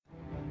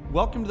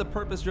Welcome to the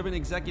Purpose Driven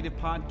Executive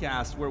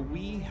Podcast, where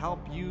we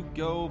help you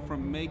go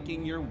from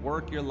making your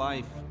work your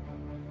life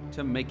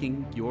to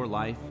making your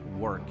life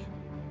work.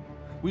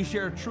 We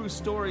share true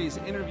stories,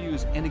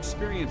 interviews, and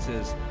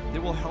experiences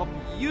that will help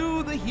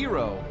you, the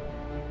hero,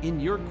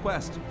 in your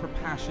quest for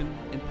passion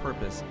and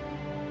purpose.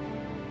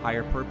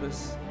 Higher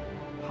purpose,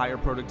 higher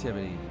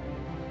productivity.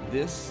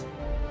 This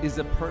is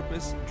the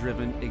Purpose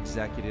Driven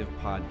Executive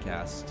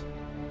Podcast.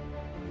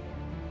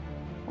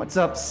 What's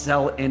up,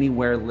 Sell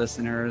Anywhere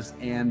listeners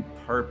and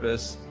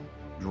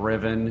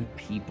purpose-driven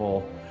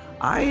people?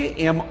 I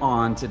am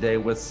on today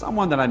with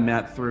someone that I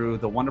met through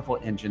the wonderful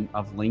engine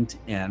of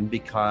LinkedIn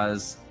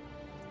because,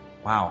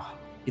 wow,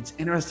 it's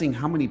interesting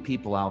how many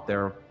people out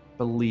there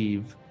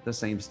believe the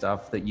same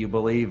stuff that you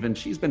believe. And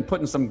she's been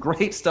putting some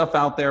great stuff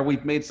out there.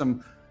 We've made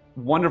some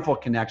wonderful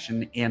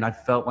connection, and I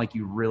felt like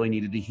you really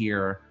needed to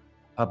hear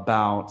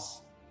about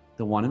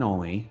the one and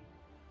only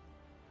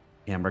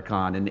Amber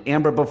Khan. And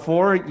Amber,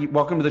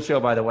 welcome to the show,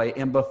 by the way.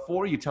 And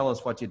before you tell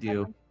us what you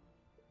do,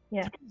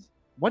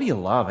 what do you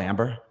love,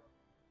 Amber?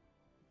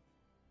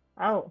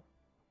 Oh,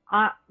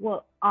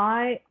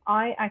 I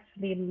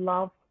actually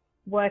love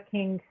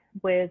working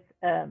with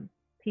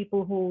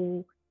people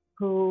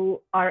who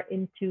are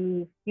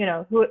into,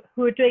 who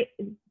are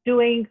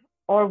doing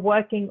or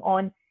working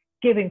on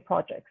giving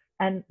projects,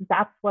 and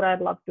that's what I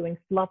love doing.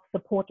 Love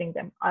supporting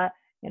them.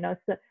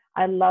 So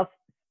I love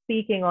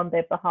speaking on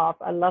their behalf.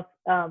 I love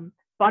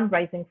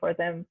fundraising for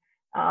them,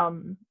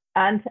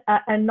 and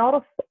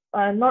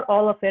not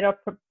all of it,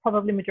 or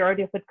probably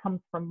majority of it,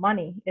 comes from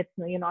money. It's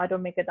I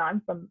don't make a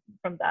dime from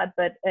that,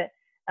 but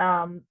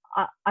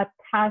I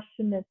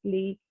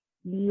passionately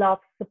love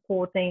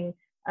supporting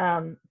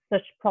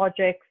such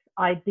projects,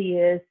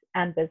 ideas,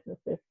 and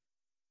businesses.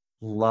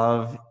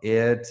 Love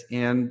it.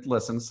 And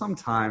listen,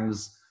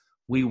 sometimes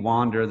we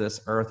wander this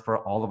earth for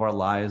all of our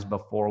lives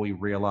before we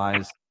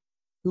realize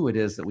who it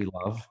is that we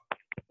love.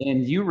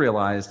 And you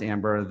realized,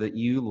 Amber, that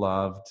you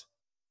loved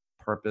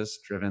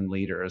purpose-driven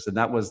leaders. And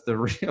that was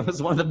it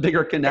was one of the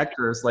bigger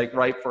connectors, like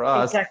right for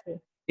us. Exactly.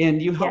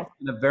 And you helped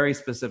in a very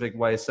specific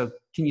way. So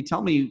can you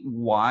tell me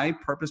why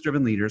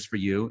purpose-driven leaders for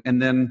you?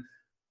 And then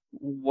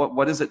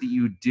what is it that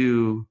you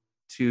do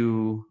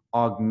to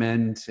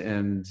augment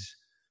and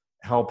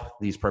help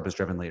these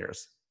purpose-driven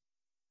leaders?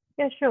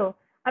 Yeah, sure.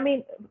 I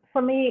mean,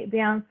 for me, the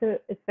answer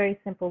is very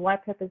simple. Why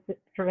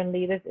purpose-driven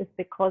leaders is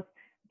because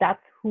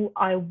that's who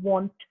I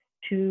want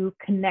to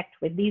connect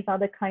with. These are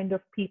the kind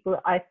of people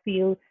I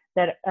feel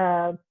that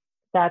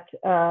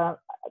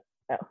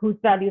whose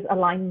values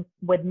align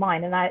with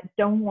mine, and I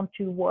don't want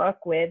to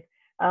work with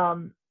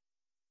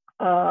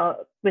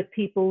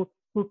people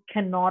who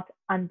cannot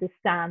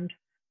understand,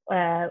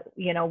 where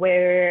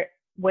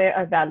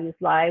our values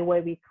lie,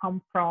 where we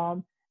come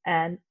from,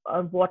 and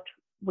what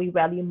we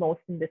value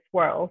most in this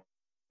world.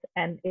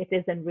 And it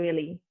isn't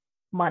really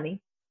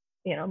money.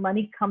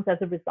 Money comes as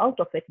a result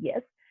of it,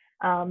 yes,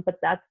 but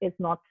that is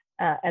not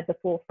at the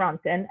forefront.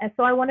 And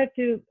so I wanted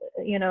to,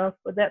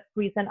 for that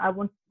reason, I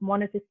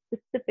wanted to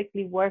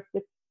specifically work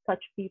with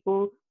such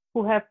people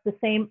who have the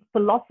same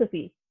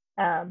philosophy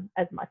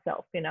as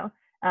myself,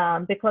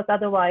 because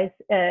otherwise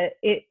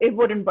it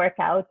wouldn't work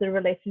out. The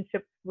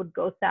relationships would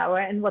go sour,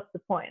 and what's the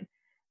point?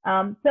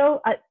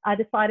 So I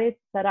decided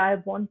that I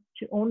want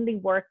to only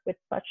work with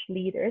such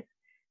leaders.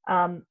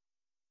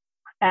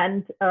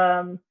 And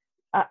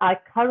I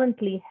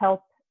currently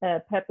help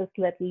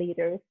purpose-led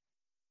leaders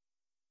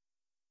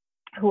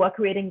who are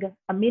creating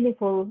a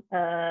meaningful,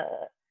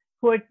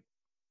 who are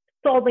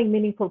solving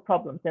meaningful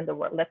problems in the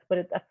world, let's put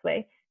it that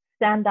way,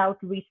 stand out,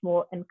 reach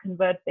more, and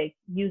convert big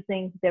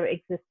using their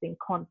existing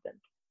content.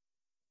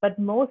 But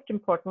most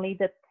importantly,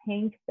 the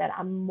thing that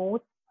I'm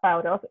most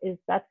proud of is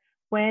that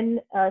when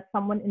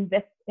someone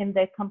invests in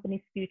their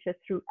company's future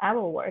through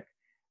our work,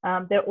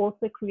 they're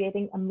also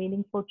creating a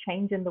meaningful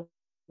change in the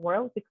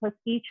world, because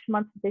each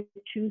month they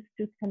choose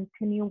to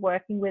continue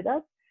working with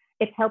us.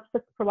 It helps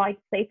us provide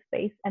safe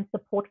space and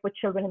support for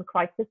children in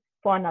crisis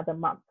for another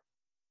month.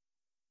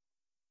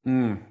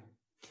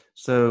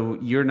 So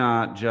you're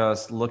not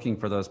just looking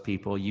for those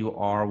people, you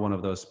are one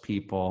of those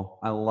people.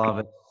 I love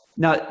it.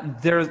 Now,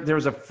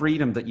 there's a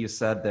freedom that you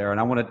said there, and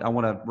I want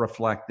to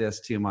reflect this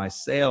to my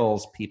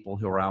sales people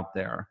who are out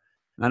there.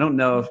 And I don't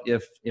know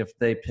if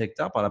they picked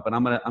up on it, but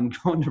I'm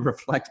going to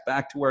reflect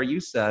back to where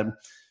you said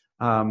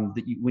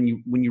that when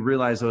you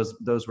realize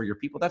those were your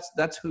people,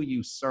 that's who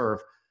you serve.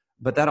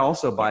 But that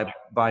also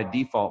by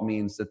default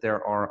means that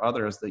there are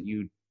others that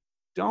you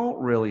don't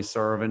really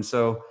serve. And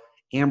so,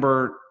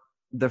 Amber,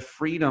 the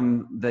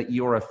freedom that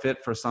you're a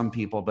fit for some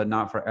people, but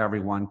not for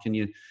everyone. Can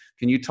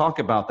you talk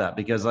about that?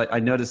 Because I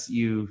notice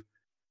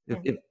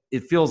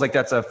it feels like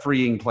that's a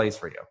freeing place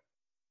for you.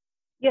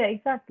 Yeah,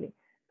 exactly.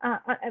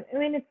 I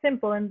mean, it's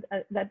simple, and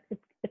that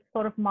it's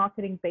sort of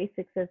marketing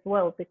basics as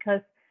well,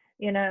 because,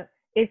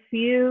 if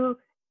you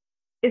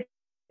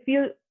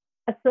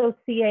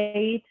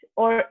associate,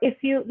 or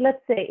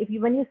let's say,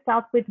 when you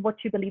start with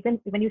what you believe in,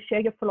 when you share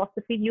your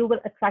philosophy, you will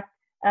attract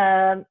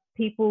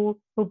people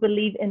who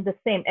believe in the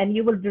same, and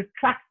you will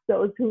retract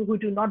those who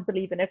do not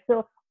believe in it.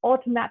 So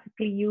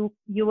automatically you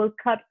will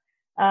cut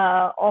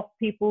off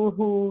people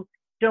who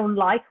don't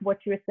like what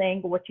you're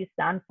saying or what you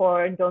stand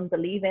for and don't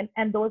believe in.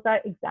 And those are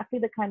exactly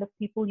the kind of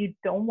people you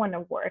don't want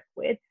to work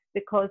with,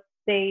 because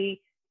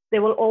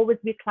there will always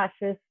be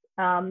clashes,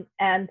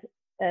 and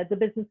the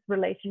business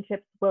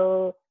relationships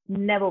will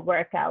never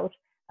work out.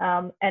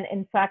 And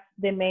in fact,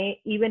 they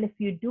may, even if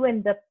you do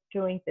end up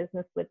doing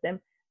business with them,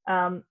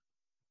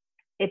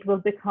 it will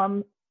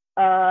become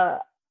a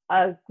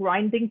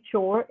grinding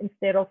chore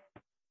instead of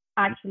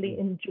actually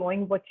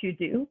enjoying what you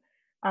do.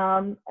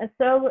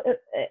 So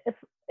if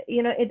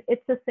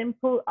it's a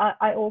simple,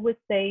 I always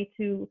say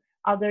to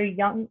other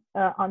young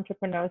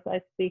entrepreneurs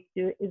I speak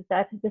to, is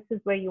that this is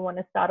where you want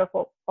to start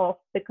off,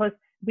 because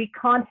we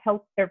can't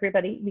help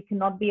everybody. We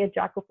cannot be a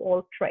jack of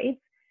all trades.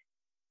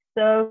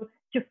 So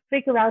to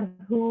figure out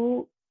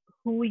who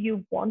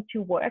you want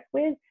to work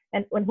with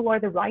and who are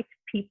the right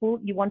people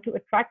you want to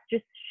attract,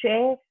 just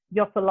share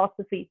your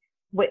philosophy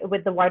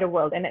with the wider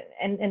world. And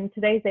in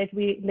today's age,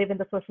 we live in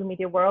the social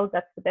media world.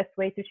 That's the best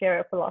way to share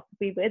a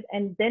philosophy with.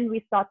 And then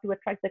we start to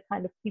attract the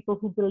kind of people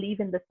who believe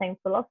in the same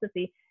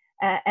philosophy.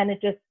 And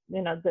it just,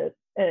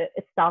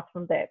 it starts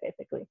from there,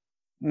 basically.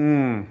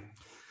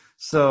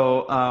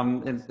 So,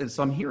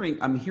 so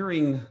I'm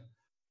hearing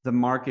the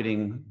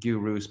marketing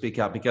guru speak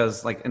out,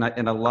 because and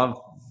I love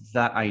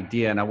that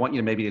idea. And I want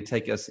you maybe to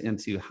take us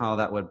into how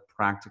that would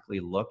practically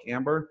look,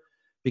 Amber,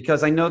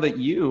 because I know that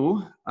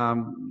you,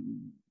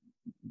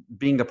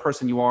 being the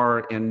person you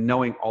are and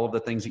knowing all of the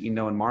things that you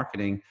know in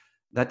marketing,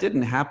 that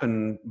didn't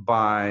happen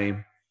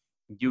by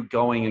you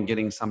going and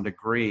getting some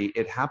degree.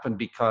 It happened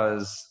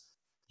because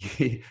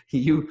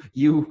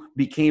you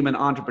became an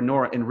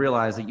entrepreneur and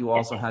realized that you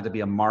also had to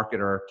be a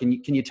marketer. Can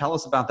you tell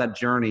us about that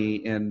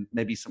journey and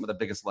maybe some of the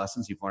biggest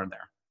lessons you've learned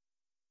there?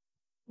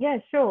 Yeah,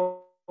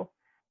 sure.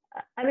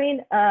 I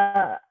mean,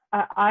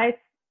 I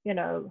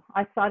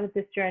started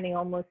this journey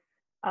almost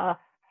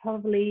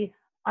probably,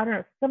 I don't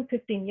know, some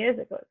 15 years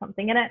ago or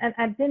something. And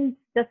I didn't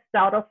just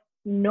start off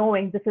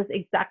knowing this is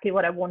exactly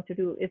what I want to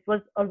do. It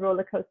was a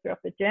roller coaster of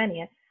a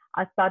journey.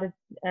 I started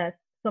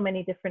so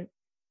many different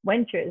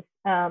ventures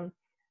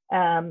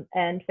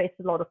and faced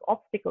a lot of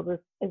obstacles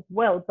as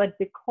well. But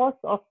because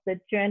of the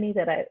journey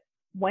that I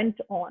went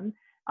on,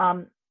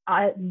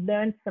 I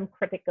learned some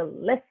critical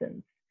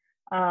lessons.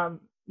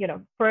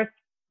 First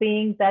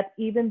being that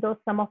even though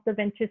some of the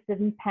ventures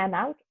didn't pan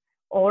out,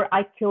 or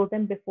I killed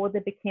them before they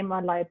became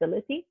my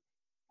liability,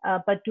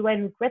 but do I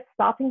regret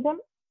starting them?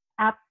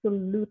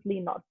 Absolutely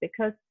not,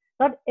 because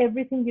not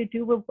everything you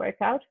do will work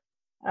out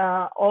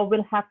or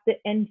will have the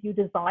end you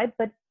desired.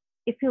 But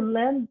if you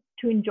learn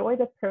to enjoy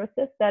the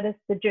process, that is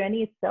the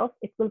journey itself,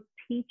 it will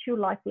teach you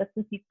life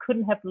lessons you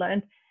couldn't have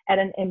learned at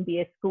an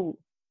MBA school.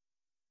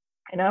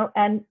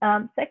 And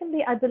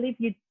secondly, I believe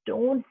you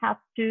don't have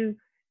to,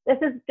 this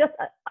is just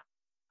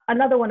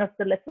another one of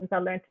the lessons I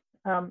learned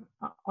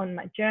on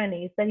my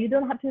journey, is that you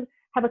don't have to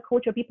have a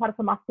coach or be part of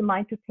a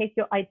mastermind to take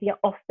your idea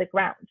off the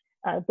ground.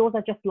 Those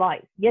are just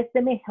lies. Yes,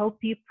 they may help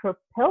you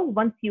propel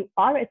once you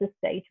are at a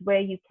stage where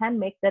you can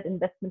make that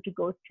investment to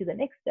go to the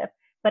next step.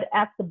 But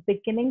at the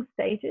beginning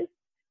stages,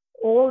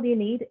 all you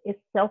need is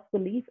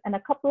self-belief and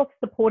a couple of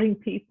supporting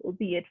people,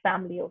 be it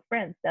family or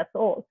friends. That's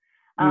all.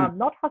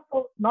 Not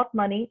hustle, not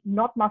money,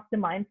 not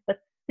masterminds, but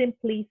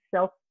simply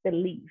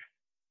self-belief.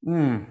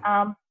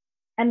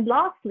 And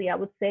lastly, I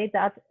would say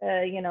that,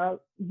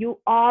 you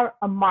are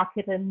a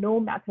marketer no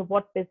matter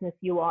what business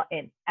you are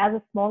in. As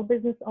a small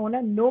business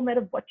owner, no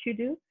matter what you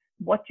do,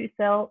 what you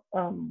sell,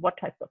 what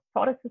types of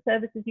products or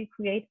services you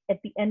create,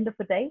 at the end of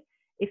the day,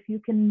 if you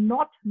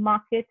cannot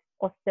market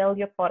or sell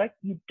your product,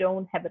 you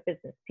don't have a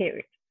business,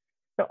 period.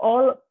 So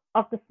all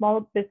of the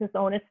small business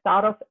owners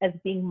start off as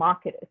being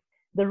marketers.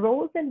 The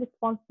roles and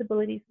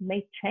responsibilities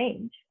may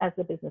change as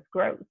the business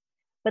grows,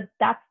 but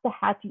that's the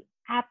hat you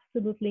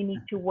absolutely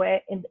need to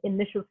wear in the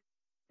initial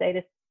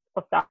status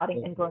of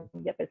starting and growing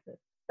your business.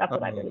 That's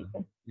what I believe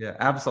in. Yeah,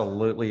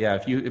 absolutely. Yeah.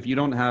 If you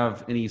don't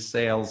have any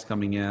sales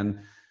coming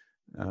in,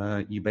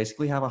 you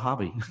basically have a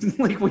hobby.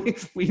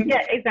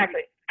 Yeah,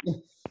 exactly.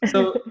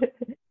 So,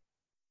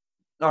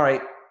 all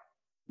right.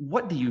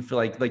 What do you feel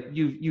like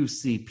you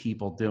see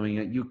people doing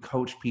it, you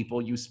coach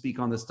people, you speak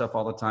on this stuff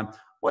all the time.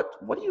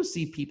 What do you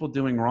see people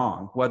doing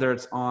wrong, whether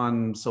it's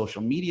on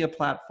social media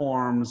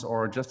platforms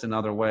or just in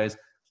other ways?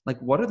 Like,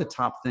 what are the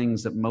top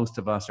things that most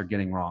of us are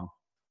getting wrong?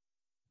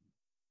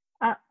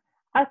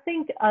 I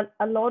think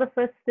a lot of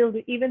us still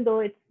do, even though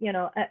it's,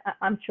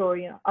 I'm sure,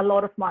 a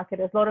lot of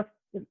marketers, a lot of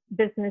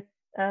business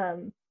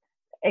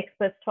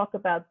experts talk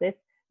about this,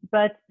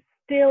 but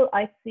still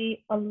I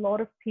see a lot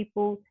of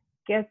people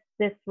get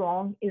this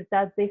wrong, is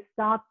that they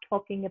start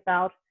talking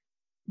about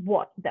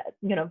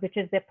which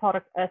is their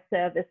product or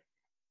service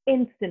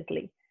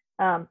instantly.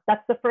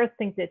 That's the first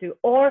thing they do.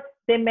 Or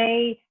they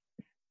may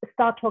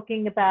start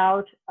talking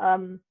about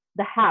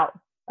the how,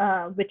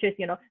 which is,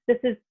 this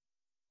is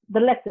the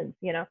lessons,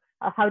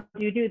 how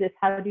do you do this?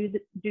 How do you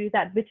do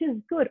that? Which is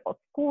good. Of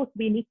course,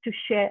 we need to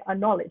share our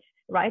knowledge,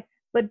 right?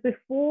 But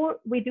before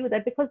we do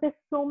that, because there's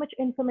so much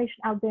information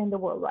out there in the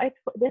world, right?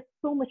 There's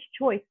so much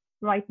choice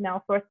right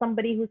now for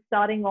somebody who's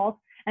starting off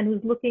and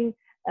who's looking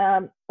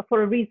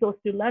for a resource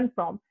to learn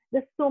from.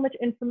 There's so much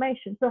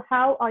information. So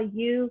how are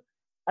you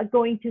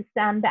going to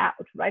stand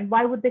out, right?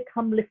 Why would they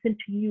come listen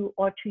to you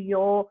or to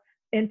your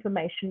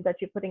information that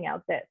you're putting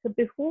out there? So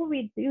before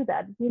we do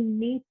that, we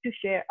need to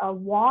share our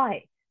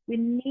why. We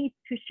need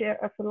to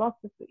share our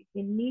philosophy.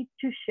 We need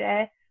to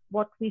share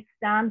what we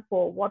stand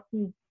for, what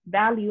we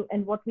value,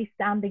 and what we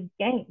stand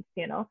against.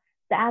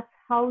 That's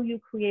how you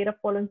create a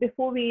following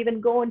before we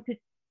even go into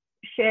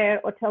share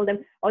or tell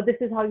them, oh, this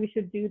is how you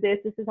should do this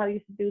is how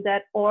you should do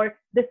that, or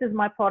this is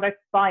my product,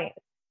 buy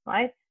it,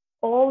 right?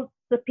 All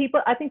the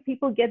people, I think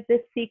people get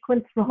this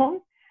sequence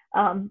wrong.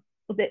 And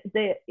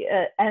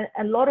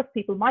a lot of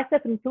people,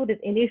 myself included,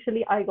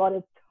 initially I got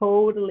it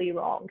totally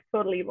wrong,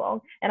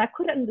 and I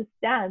couldn't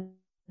understand,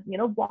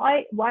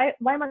 why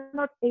am I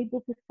not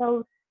able to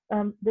sell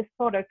this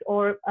product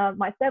or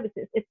my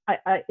services? It's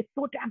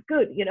so damn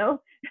good,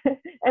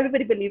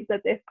 Everybody believes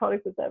that their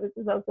products or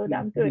services are so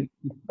damn good,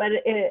 but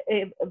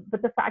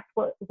the fact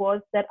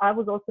was that I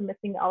was also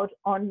missing out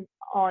on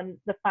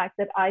the fact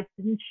that I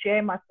didn't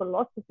share my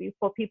philosophy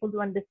for people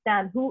to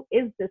understand who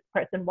is this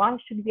person, why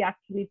should we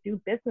actually do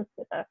business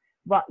with her,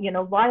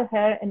 why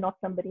her and not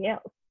somebody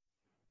else.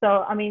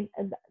 So I mean,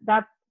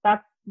 that's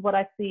what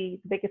I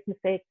see the biggest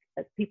mistake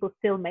that people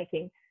still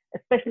making,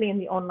 especially in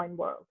the online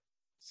world.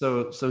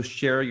 So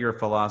share your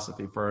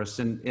philosophy first,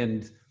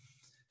 and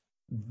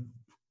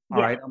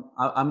all right,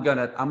 I'm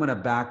gonna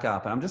back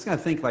up, and I'm just gonna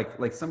think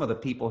like some of the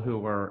people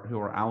who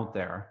are out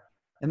there,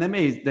 and they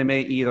may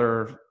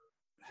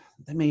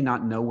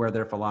not know where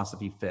their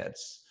philosophy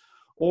fits,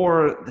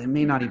 or they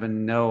may not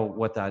even know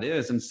what that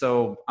is. And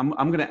so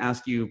I'm gonna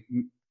ask you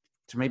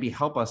to maybe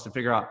help us to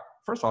figure out,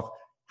 first off,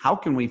 how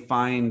can we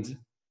find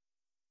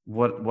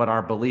what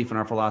our belief and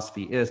our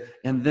philosophy is,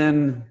 and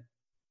then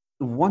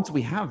once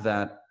we have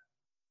that,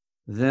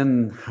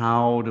 then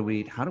how do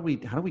we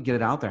get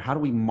it out there? How do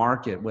we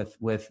market with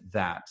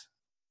that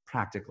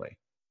practically?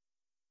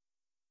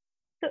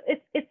 So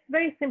it's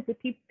very simple.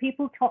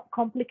 People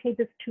complicate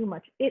this too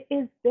much. It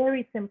is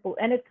very simple,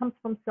 and it comes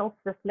from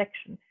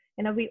self-reflection.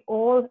 We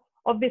all,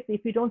 obviously,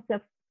 if we don't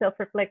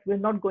self-reflect, we're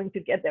not going to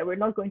get there. We're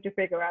not going to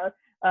figure out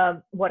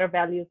what our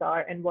values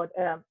are and what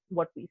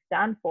we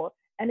stand for.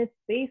 And it's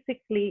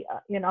basically,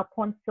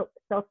 upon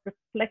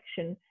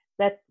self-reflection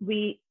that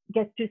we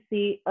get to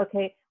see,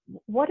 okay,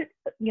 what is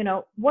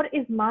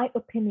my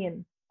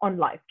opinion on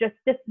life? Just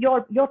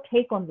your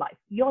take on life.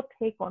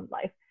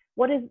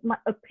 What is my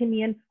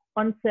opinion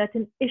on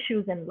certain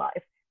issues in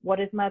life? What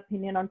is my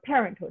opinion on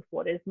parenthood?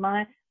 What is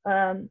my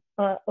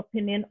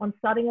opinion on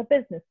starting a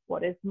business?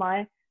 What is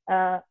my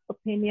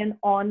opinion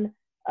on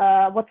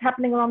what's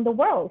happening around the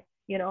world?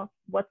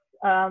 What's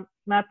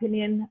my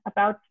opinion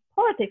about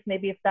politics?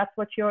 Maybe if that's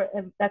what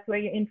that's where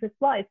your interest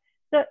lies.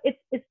 So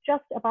it's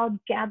just about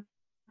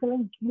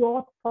gathering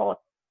your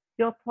thoughts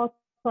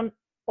on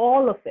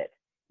all of it,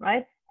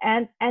 right?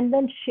 And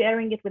then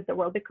sharing it with the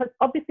world, because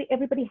obviously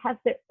everybody has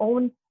their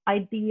own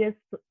ideas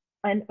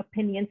and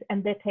opinions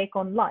and their take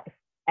on life,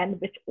 and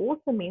which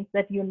also means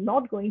that you're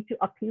not going to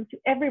appeal to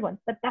everyone.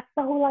 But that's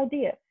the whole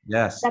idea.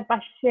 Yes. That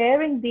by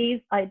sharing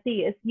these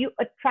ideas, you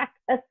attract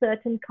a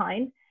certain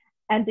kind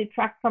and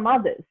detract from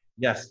others.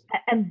 Yes.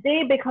 And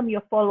they become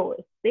your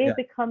followers. They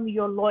become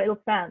your loyal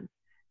fans.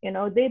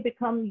 They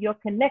become your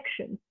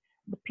connections.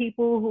 The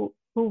people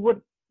who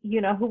would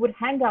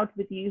hang out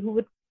with you, who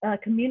would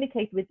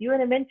communicate with you,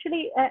 and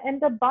eventually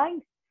end up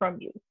buying from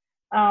you.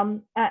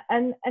 And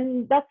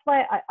that's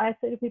why I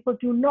say to people,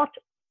 do not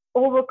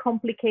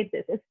overcomplicate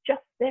this. It's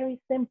just very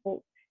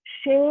simple.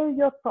 Share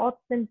your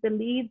thoughts and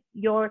beliefs,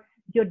 your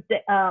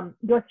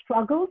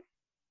struggles,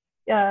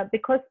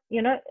 because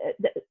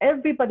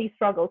everybody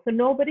struggles. So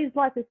nobody's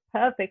life is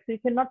perfect. So you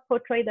cannot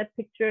portray that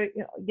picture,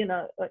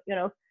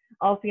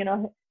 of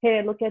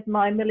hey, look at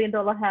my $1 million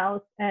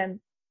house and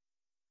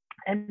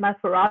my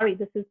Ferrari.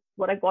 This is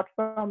what I got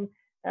from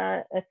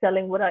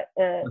selling what I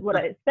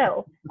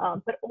sell.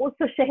 But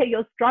also share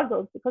your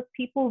struggles, because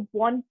people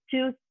want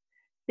to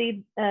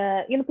see,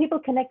 people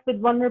connect with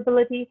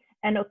vulnerability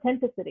and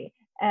authenticity.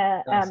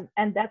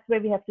 And that's where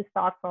we have to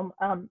start from.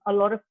 A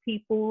lot of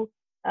people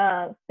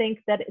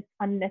think that it's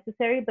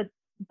unnecessary, but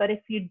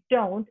if you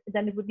don't,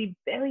 then it would be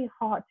very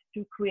hard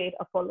to create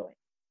a following.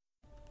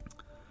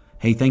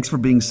 Hey, thanks for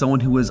being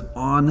someone who is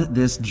on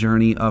this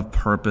journey of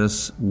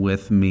purpose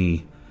with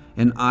me.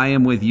 And I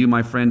am with you,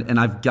 my friend, and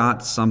I've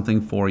got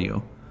something for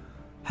you.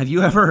 Have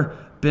you ever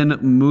been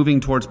moving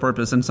towards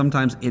purpose and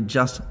sometimes it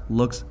just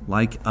looks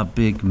like a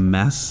big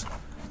mess?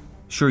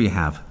 Sure you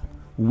have.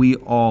 We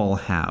all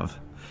have.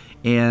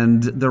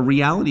 And the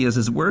reality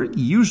is we're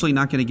usually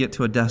not going to get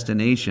to a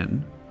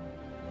destination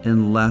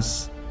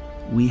unless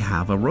we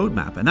have a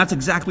roadmap. And that's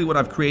exactly what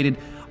I've created.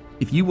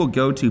 If you will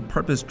go to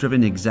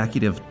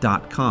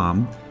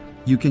purposedrivenexecutive.com,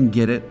 you can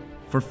get it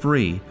for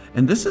free.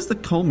 And this is the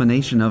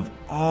culmination of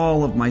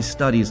all of my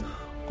studies,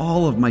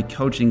 all of my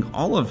coaching,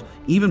 all of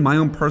even my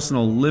own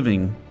personal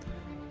living.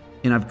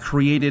 And I've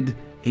created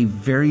a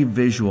very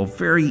visual,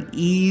 very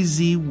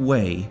easy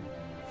way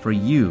for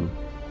you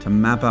to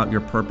map out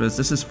your purpose.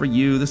 This is for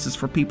you. This is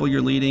for people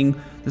you're leading.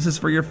 This is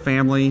for your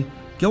family.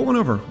 Go on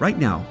over right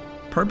now,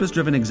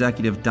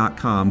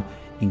 purposedrivenexecutive.com,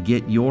 and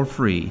get your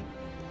free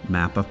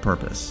map of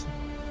purpose.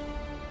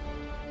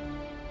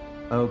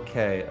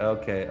 Okay.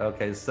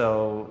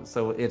 So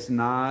it's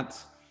not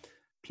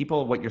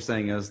people. What you're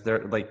saying is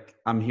they're like,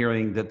 I'm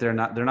hearing that they're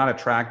not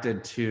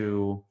attracted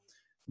to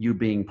you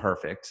being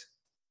perfect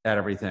at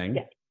everything.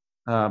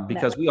 Yeah.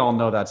 Because we all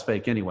know that's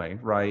fake anyway,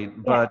 right?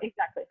 Yeah,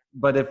 exactly.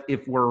 But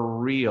if we're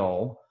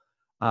real,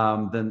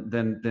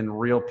 then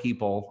real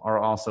people are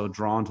also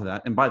drawn to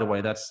that. And by the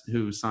way, that's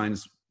who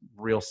signs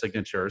real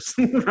signatures,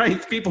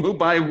 right? People who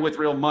buy with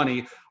real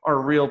money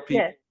are real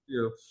people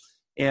too.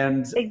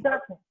 And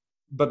exactly.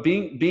 But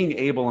being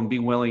able and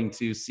being willing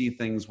to see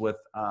things with,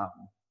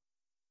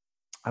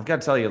 I've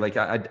got to tell you, like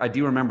I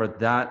do remember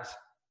that,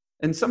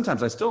 and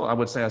sometimes I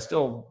would say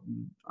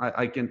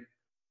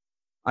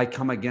I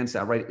come against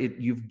that, right?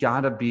 You've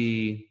got to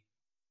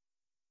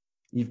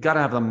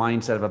have the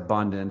mindset of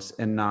abundance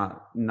and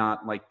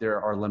not like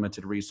there are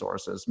limited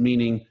resources,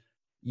 meaning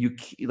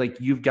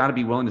you've got to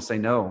be willing to say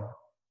no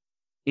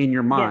in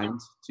your mind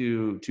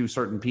to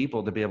certain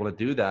people to be able to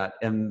do that.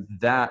 And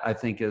that, I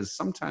think, is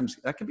sometimes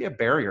that can be a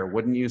barrier,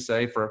 wouldn't you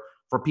say, for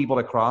people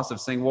to cross,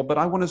 of saying, well, but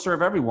I want to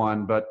serve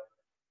everyone. But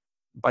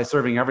by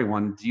serving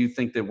everyone, do you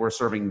think that we're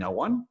serving no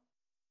one?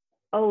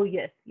 Oh,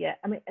 yes. Yeah.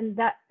 I mean, and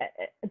that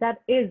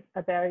is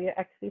a barrier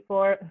actually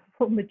for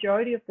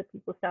majority of the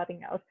people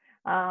starting out.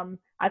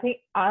 I think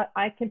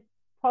I can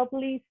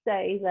probably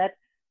say that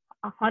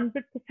 100%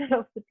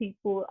 of the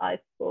people I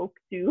spoke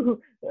to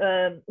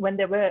when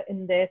they were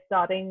in their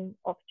starting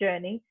off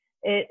journey,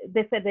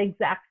 they said the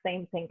exact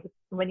same thing.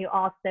 When you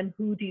ask them,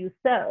 who do you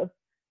serve?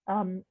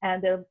 And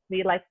they'll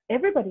be like,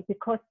 everybody,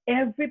 because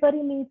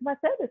everybody needs my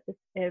services.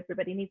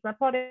 Everybody needs my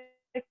products.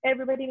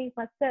 Everybody needs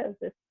my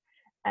services.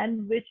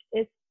 And which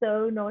is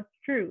so not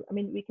true. I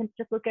mean, we can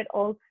just look at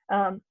all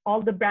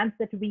the brands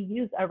that we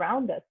use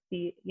around us,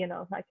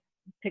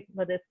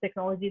 whether it's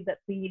technology that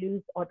we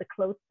use or the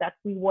clothes that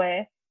we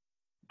wear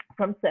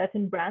from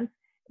certain brands.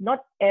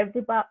 Not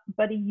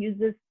everybody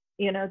uses,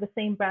 the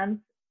same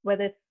brands,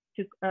 whether it's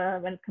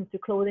when it comes to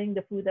clothing,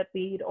 the food that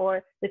we eat,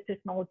 or the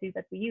technology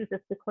that we use.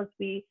 It's because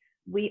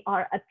we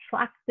are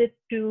attracted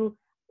to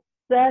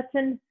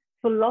certain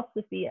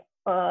philosophy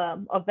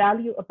or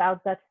value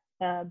about that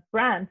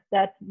brand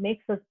that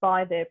makes us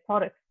buy their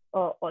products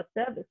or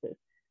services.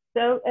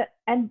 So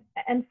and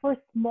for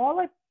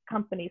smaller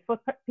companies, for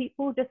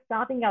people just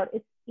starting out,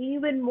 it's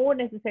even more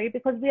necessary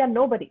because we are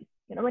nobodies.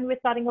 When we're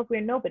starting off, we're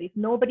nobodies.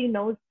 Nobody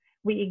knows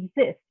we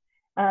exist.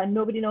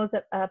 Nobody knows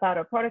about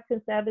our products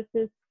and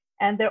services,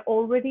 and there are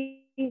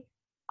already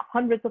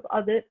hundreds of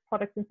other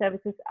products and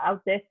services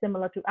out there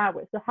similar to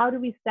ours. So how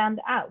do we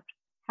stand out?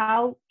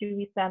 How do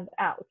we stand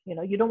out?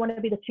 You don't want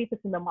to be the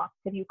cheapest in the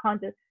market. You can't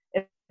just,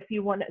 if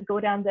you want to go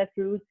down that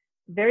route,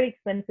 very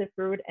expensive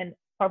route and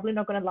probably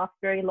not going to last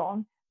very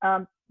long.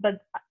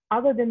 But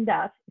other than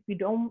that, if you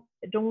don't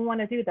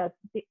want to do that,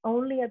 the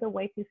only other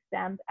way to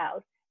stand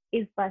out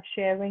is by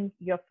sharing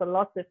your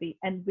philosophy,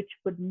 and which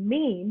would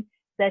mean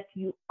that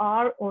you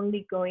are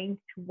only going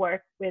to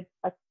work with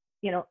a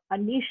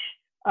niche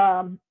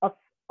of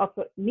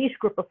a niche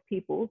group of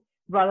people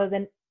rather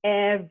than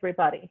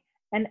everybody.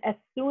 And as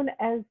soon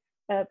as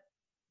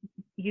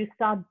you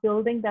start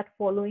building that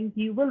following,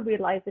 you will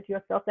realize it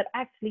yourself that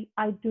actually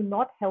I do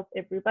not help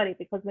everybody,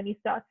 because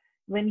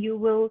when you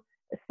will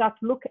start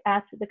to look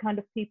at the kind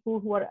of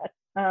people who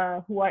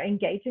are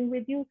engaging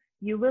with you,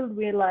 you will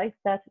realize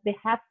that they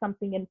have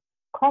something in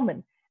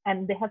common,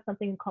 and they have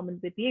something in common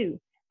with you,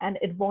 and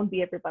it won't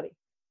be everybody.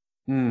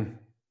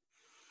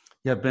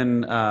 Yeah,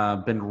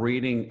 I've been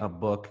reading a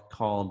book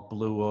called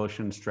Blue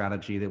Ocean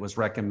Strategy that was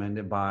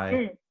recommended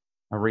by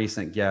a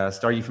recent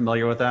guest. Are you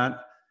familiar with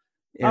that?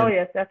 Oh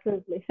yes,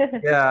 absolutely.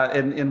 Yeah,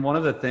 and one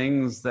of the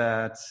things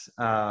that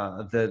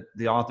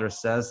the author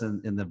says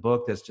in the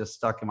book that's just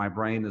stuck in my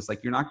brain is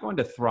like, you're not going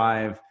to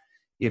thrive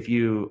if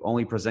you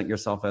only present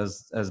yourself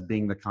as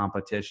being the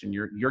competition.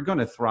 You're going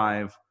to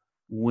thrive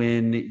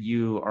when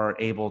you are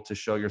able to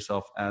show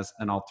yourself as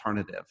an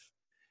alternative.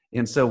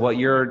 And so what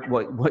you're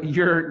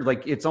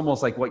like, it's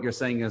almost like what you're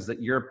saying is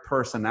that your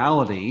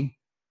personality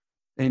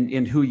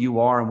and who you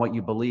are and what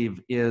you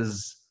believe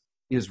is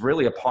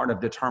really a part of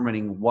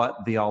determining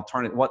what the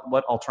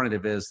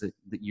alternative is that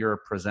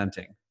you're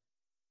presenting.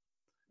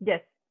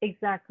 Yes,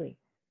 exactly.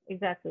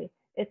 It's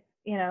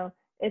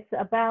it's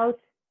about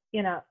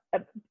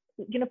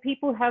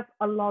people have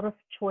a lot of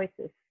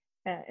choices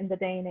in the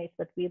day and age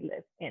that we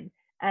live in,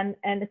 and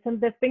it's on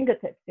their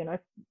fingertips.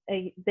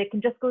 They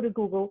can just go to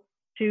Google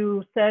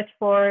to search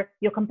for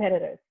your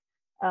competitors.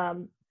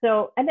 And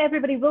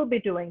everybody will be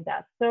doing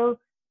that. So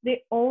the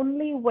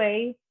only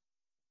way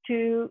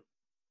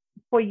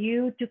for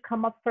you to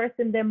come up first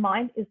in their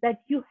mind is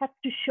that you have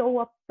to show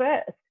up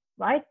first,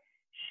 right?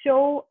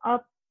 Show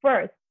up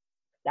first.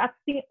 That's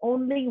the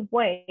only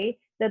way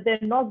that they're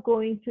not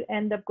going to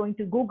end up going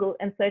to Google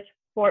and search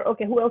for,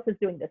 okay, who else is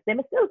doing this? They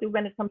may still do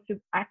when it comes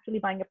to actually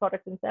buying a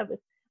product and service.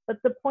 But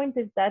the point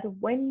is that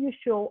when you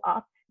show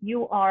up,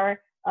 you are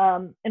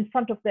in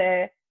front of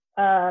their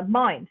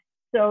mind.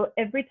 So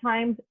every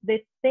time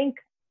they think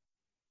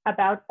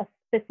about a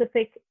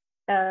specific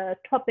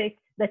topic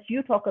that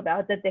you talk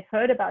about, that they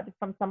heard about it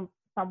from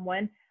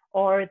someone,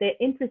 or they're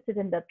interested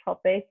in that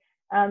topic,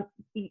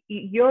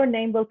 your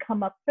name will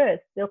come up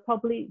first. They'll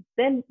probably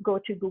then go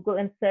to Google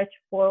and search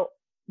for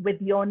with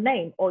your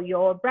name or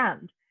your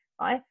brand,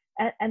 right?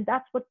 And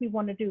that's what we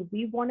want to do.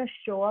 We want to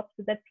show up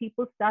so that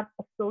people start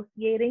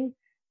associating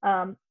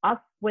us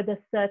with a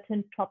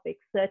certain topic,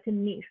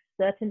 certain niche,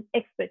 certain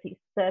expertise,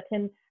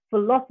 certain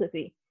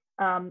philosophy.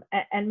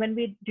 And when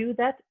we do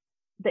that,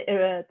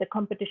 the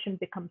competition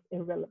becomes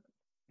irrelevant.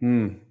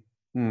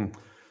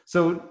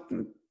 So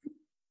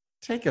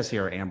take us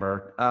here,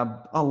 Amber.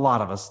 A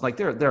lot of us, like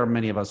there are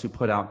many of us who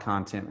put out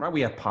content, right?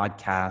 We have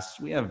podcasts,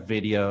 we have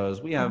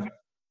videos, we have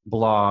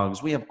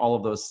blogs, we have all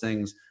of those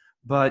things.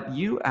 But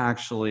you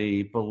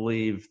actually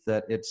believe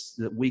that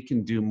that we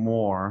can do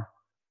more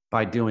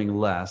by doing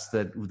less,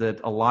 that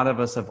a lot of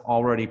us have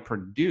already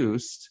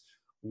produced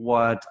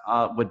what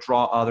would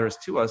draw others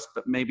to us,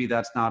 but maybe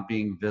that's not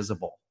being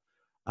visible.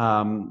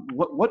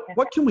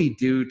 What can we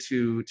do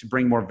to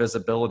bring more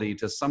visibility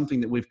to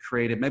something that we've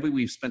created? Maybe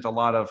we've spent a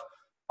lot of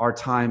our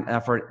time,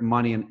 effort,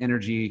 money, and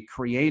energy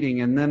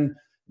creating, and then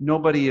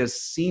nobody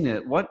has seen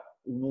it. What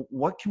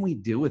can we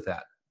do with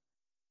that?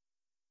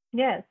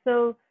 Yeah,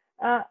 so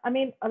I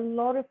mean, a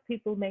lot of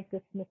people make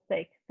this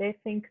mistake. They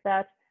think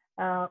that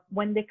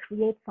when they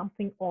create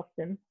something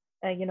awesome,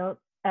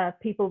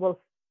 people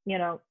will,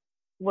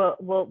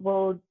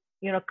 will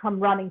come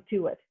running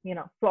to it.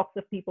 Flocks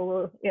of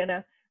people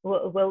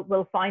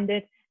will find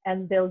it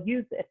and they'll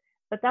use it.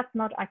 But that's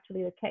not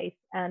actually the case.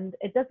 And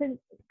it doesn't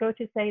go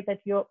to say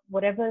that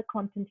whatever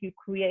content you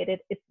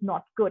created, it's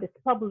not good. It's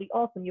probably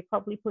awesome. You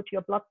probably put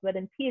your blood, sweat,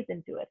 and tears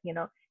into it,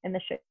 in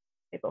the shape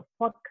of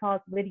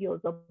podcasts, videos,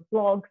 or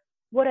blogs,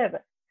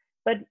 whatever.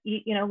 But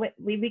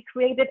we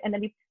create it, and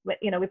then we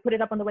put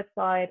it up on the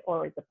website,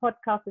 or the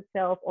podcast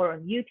itself, or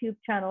on YouTube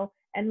channel,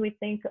 and we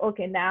think,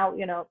 okay, now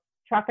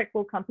traffic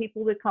will come,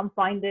 people will come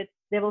find it,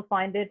 they will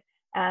find it,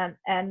 and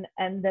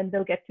then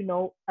they'll get to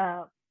know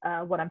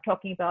what I'm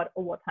talking about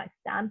or what I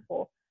stand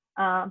for.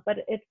 But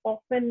it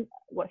often,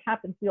 what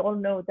happens, we all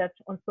know that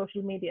on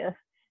social media,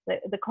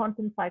 the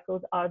content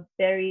cycles are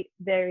very,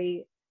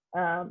 very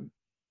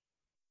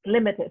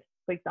limited.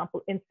 For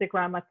example,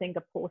 Instagram, I think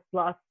a post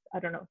lasts, I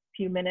don't know, a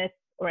few minutes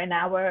or an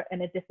hour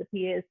and it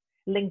disappears.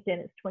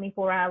 LinkedIn is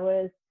 24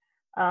 hours.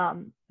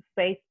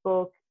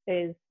 Facebook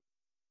is,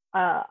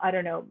 I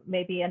don't know,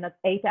 maybe another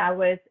 8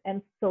 hours.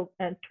 And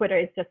Twitter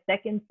is just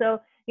seconds. So,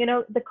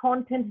 the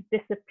content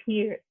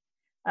disappears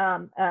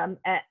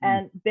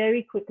and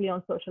very quickly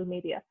on social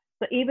media.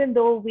 So even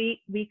though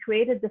we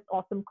created this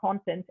awesome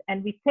content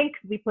and we think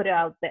we put it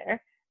out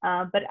there,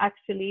 but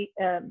actually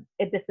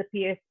it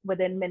disappears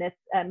within minutes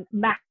and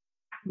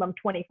maximum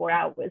 24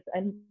 hours,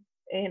 and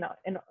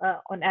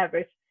on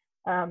average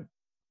on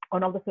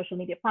all the social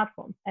media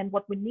platforms. And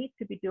what we need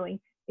to be doing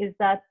is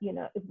that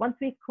once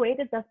we've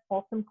created that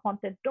awesome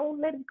content, don't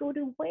let it go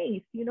to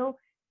waste.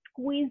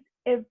 Squeeze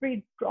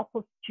every drop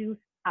of juice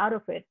out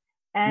of it.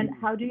 And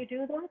how do you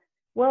do that?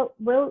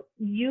 Well,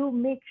 you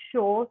make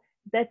sure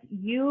that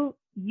you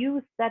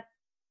use that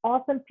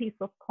awesome piece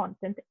of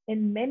content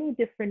in many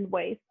different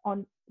ways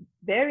on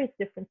various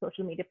different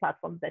social media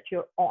platforms that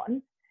you're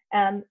on,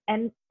 and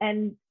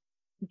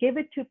give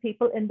it to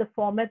people in the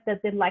format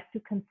that they like to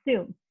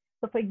consume.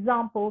 So for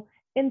example,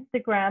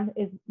 Instagram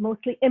is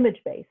mostly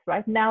image-based,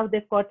 right? Now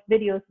they've got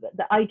videos,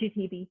 the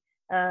IGTV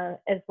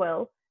as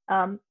well.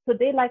 So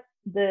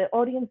the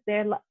audience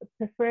there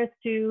prefers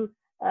to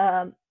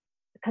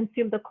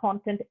consume the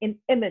content in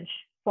image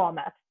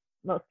format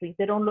mostly.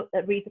 They don't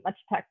read much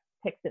text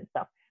and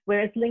stuff.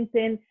 Whereas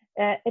LinkedIn,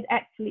 it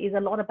actually is a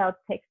lot about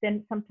text,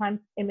 and sometimes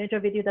image or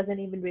video doesn't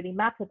even really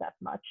matter that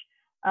much.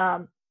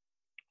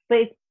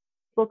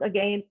 Facebook,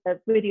 again,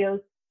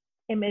 videos,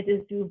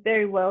 images do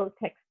very well,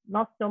 text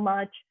not so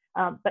much.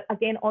 But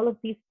again, all of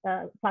these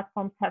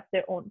platforms have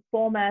their own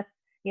formats.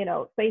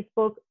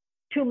 Facebook,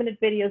 2-minute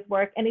videos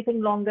work.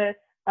 Anything longer,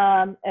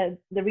 as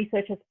the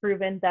research has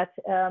proven that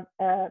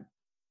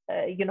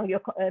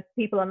your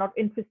people are not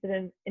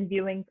interested in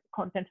viewing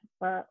content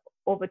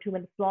over 2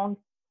 minutes long,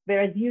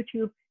 whereas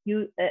YouTube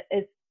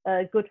is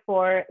good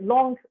for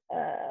long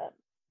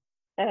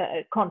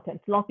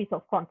content, long piece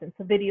of content.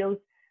 So videos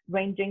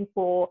ranging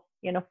for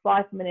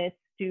 5 minutes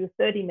to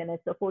 30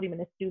 minutes or 40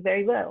 minutes do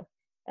very well.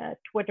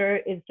 Twitter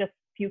is just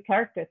few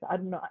characters. I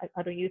don't know.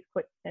 I don't use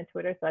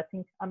Twitter, so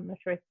I'm not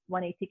sure it's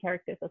 180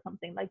 characters or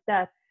something like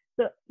that.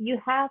 So you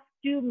have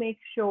to make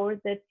sure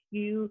that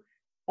you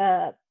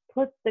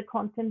put the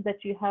content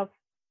that you have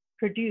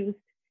produced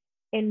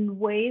in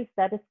ways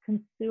that is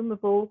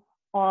consumable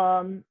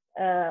on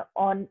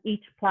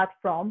each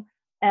platform,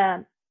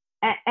 and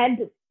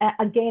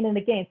again and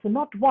again. So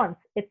not once.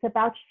 It's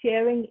about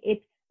sharing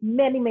it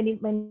many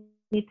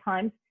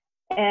times,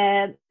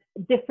 and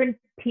different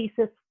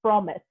pieces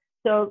from it.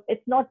 So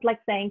it's not like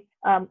saying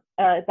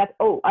that,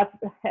 or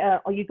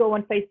you go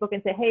on Facebook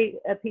and say, hey,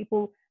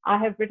 people, I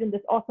have written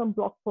this awesome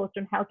blog post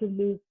on how to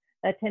lose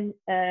 10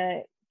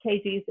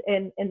 kgs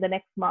in the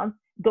next month.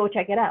 Go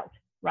check it out,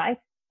 right?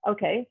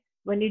 Okay,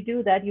 when you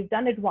do that, you've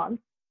done it once.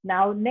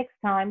 Now, next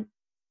time,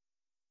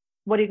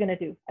 what are you going to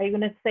do? Are you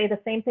going to say the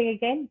same thing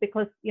again?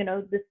 Because,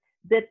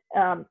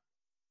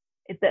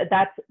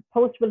 that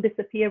post will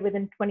disappear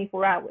within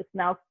 24 hours.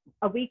 Now,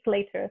 a week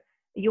later,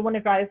 you want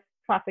to drive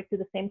traffic to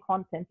the same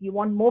content. You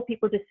want more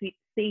people to see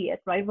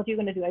it, right? What are you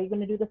going to do? Are you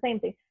going to do the same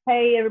thing?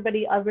 Hey,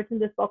 everybody, I've written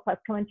this blog post.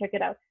 Come and check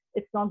it out.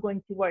 It's not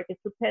going to work.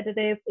 It's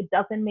repetitive. It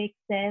doesn't make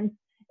sense.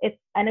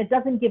 And it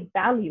doesn't give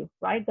value,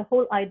 right? The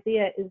whole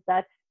idea is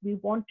that we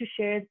want to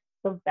share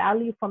the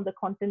value from the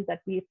content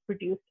that we've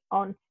produced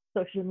on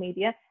social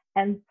media,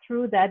 and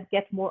through that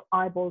get more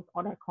eyeballs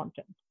on our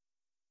content.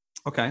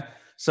 Okay.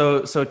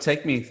 So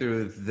take me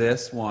through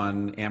this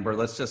one, Amber.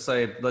 Let's just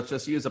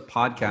use a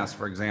podcast,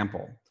 for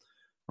example,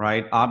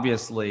 right?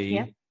 Obviously,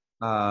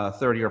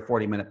 30 or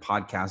 40-minute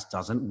podcast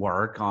doesn't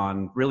work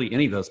on really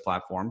any of those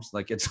platforms.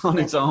 Like, it's on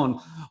its own,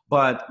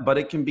 but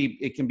it can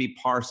be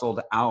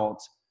parceled out,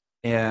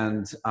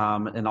 and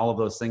all of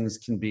those things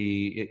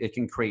it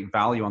can create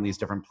value on these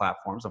different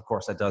platforms. Of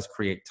course, that does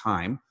create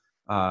time,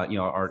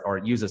 or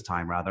it uses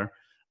time rather.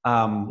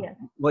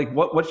 Like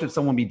what should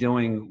someone be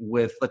doing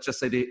with, let's just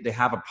say they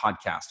have a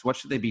podcast. What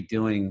should they be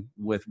doing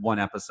with one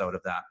episode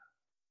of that?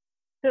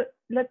 So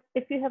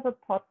if you have a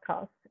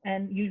podcast,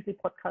 and usually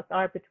podcasts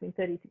are between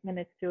 30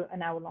 minutes to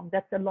an hour long,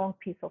 that's a long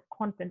piece of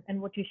content.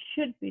 And what you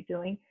should be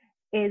doing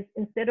is,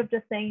 instead of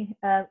just saying,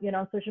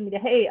 on social media,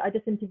 hey, I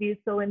just interviewed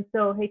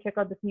so-and-so, hey, check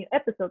out this new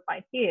episode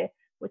right here.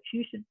 What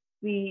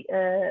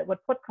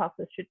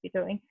podcasters should be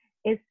doing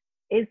is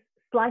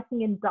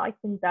slicing and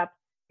dicing that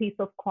piece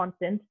of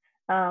content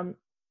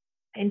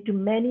into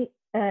many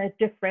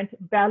different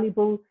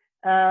valuable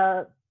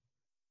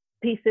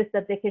pieces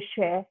that they can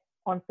share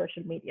on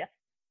social media.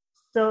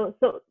 So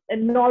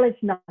knowledge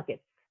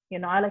nuggets,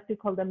 I like to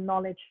call them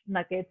knowledge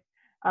nuggets.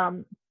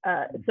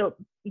 So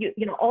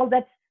all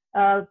that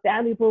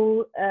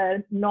valuable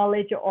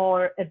knowledge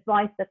or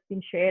advice that's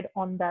been shared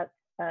on that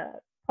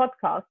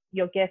podcast,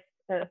 your guest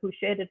who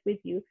shared it with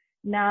you.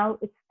 Now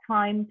it's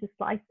time to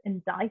slice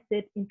and dice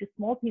it into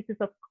small pieces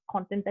of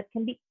content that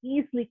can be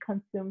easily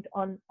consumed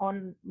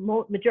on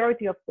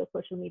majority of the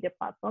social media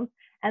platforms.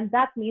 And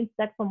that means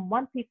that from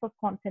one piece of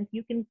content,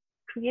 you can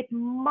create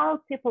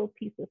multiple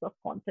pieces of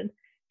content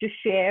to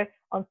share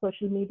on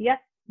social media,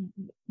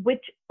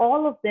 which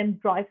all of them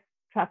drive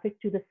traffic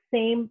to the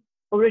same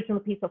original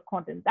piece of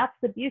content. That's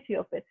the beauty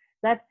of it,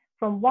 that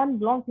from one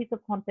long piece of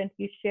content,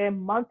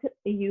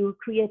 you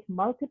create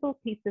multiple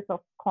pieces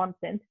of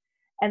content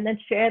and then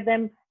share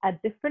them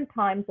at different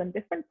times on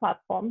different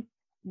platforms,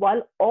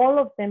 while all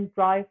of them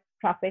drive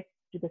traffic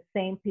to the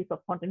same piece of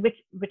content,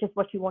 which is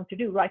what you want to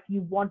do, right?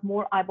 You want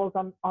more eyeballs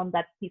on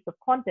that piece of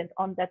content,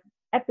 on that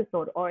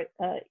episode, or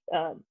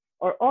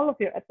all of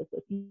your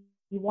episodes. You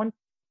want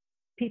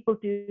people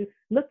to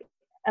look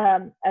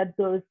at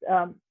those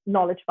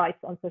knowledge bites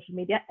on social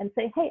media and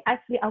say, hey,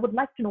 actually, I would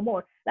like to know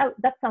more.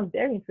 That sounds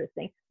very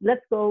interesting.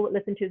 Let's go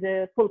listen to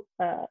the full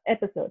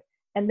episode.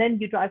 And then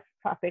you drive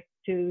traffic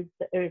to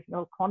the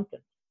original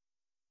content.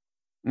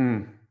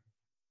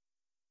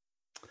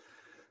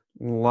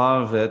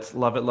 Love it.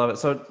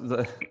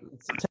 So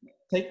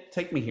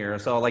take me here.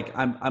 So like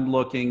I'm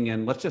looking,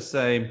 and let's just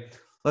say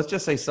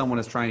someone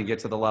is trying to get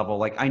to the level.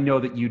 Like, I know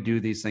that you do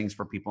these things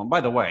for people. And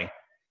by the way,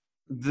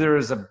 there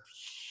is a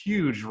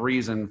huge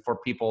reason for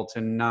people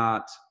to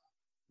not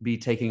be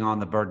taking on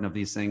the burden of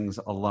these things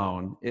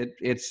alone.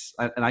 It's,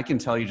 and I can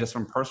tell you just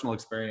from personal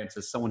experience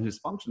as someone who's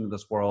functioned in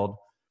this world,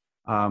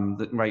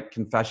 the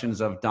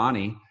confessions of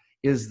Donnie,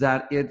 is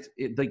that it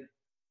like,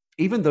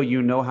 even though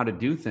you know how to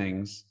do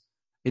things,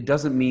 it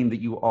doesn't mean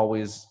that you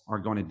always are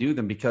going to do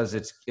them, because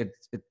it's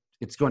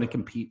going to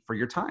compete for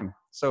your time.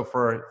 So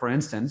for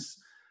instance,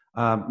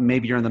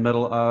 maybe you're in the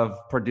middle of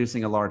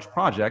producing a large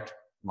project,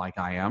 like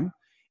I am,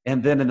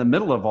 and then in the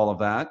middle of all of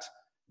that,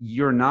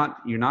 you're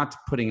not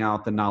putting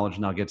out the knowledge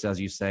nuggets, as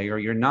you say, or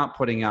you're not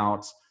putting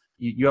out,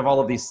 you have all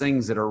of these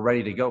things that are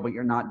ready to go, but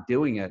you're not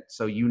doing it.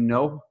 So you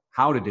know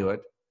how to do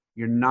it,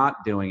 you're not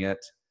doing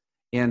it.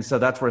 And so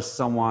that's where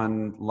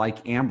someone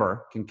like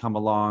Amber can come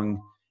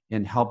along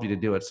and help you to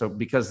do it. So,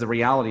 because the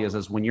reality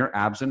is when you're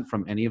absent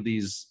from any of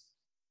these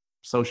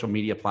social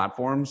media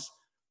platforms,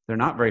 they're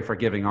not very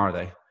forgiving, are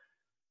they?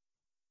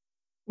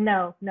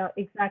 No,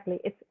 exactly.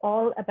 It's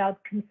all about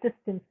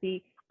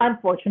consistency,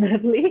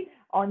 unfortunately,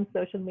 on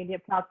social media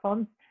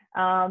platforms,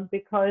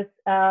 because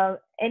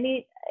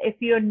if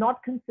you're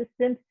not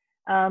consistent,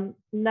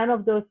 none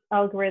of those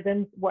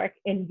algorithms work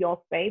in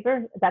your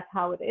favor. That's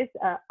how it is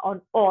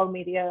on all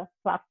media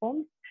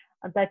platforms,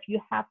 that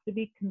you have to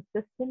be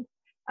consistent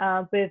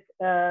with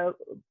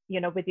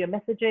your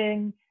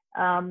messaging,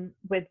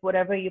 with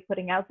whatever you're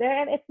putting out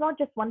there. And it's not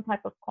just one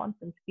type of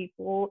content.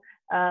 People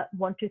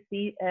want to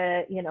see,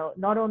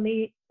 not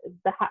only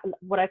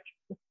what I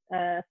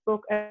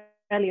spoke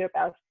earlier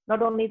about,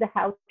 not only the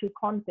how-to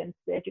content,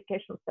 the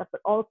educational stuff,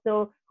 but also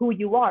who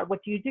you are,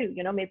 what you do.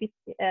 Maybe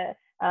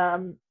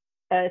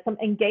some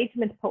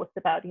engagement posts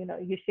about,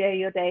 you share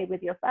your day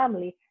with your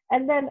family,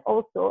 and then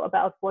also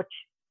about what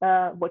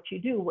you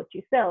do, what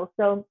you sell.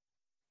 So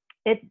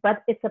but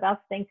it's about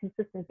staying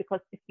consistent,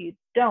 because if you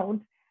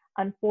don't,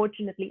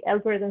 unfortunately,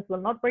 algorithms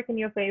will not work in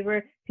your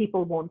favor.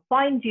 People won't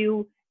find you,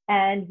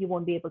 and you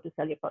won't be able to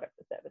sell your products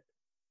or services.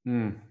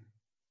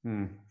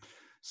 Mm.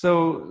 So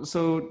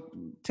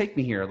take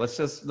me here. Let's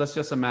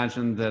just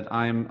imagine that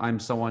I'm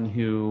someone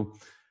who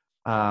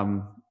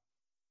I'm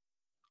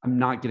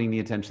not getting the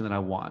attention that I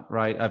want,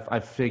 right?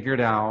 I've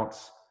figured out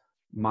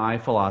my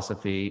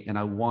philosophy and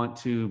I want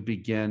to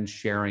begin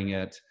sharing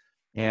it,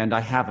 and I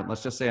haven't.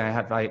 Let's just say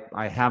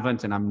I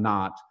haven't, and I'm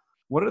not.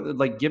 What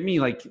are give me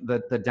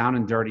the down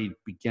and dirty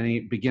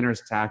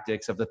beginner's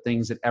tactics of the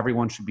things that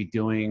everyone should be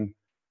doing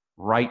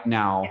right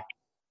now? Yeah.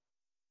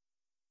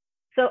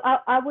 So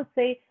I would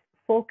say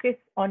focus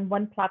on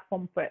one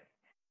platform first,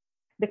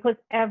 because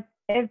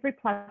every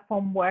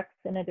platform works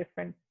in a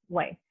different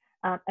way.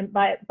 And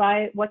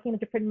by working in a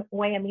different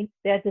way, I mean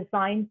they're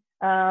designed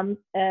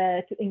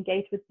to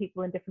engage with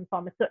people in different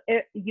formats. So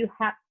you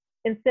have,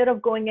 instead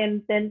of going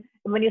in, then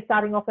when you're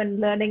starting off and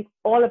learning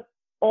about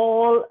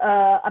all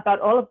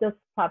of those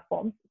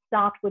platforms,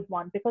 start with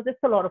one, because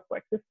it's a lot of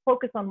work. Just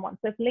focus on one.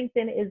 So if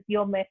LinkedIn is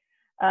your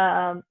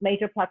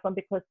major platform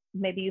because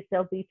maybe you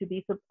sell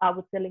B2B, so I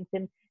would say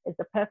LinkedIn is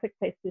the perfect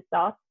place to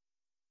start.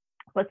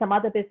 For some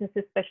other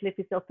businesses, especially if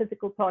you sell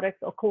physical products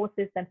or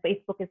courses, then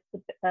Facebook is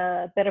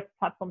the better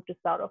platform to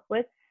start off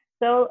with.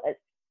 So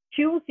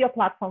choose your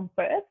platform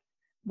first,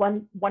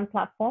 one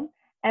platform,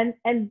 and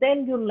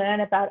then you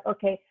learn about,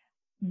 okay,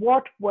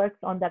 what works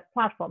on that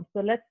platform. So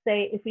let's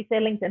say if we say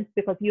LinkedIn,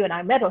 because you and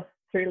I met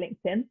through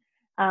LinkedIn,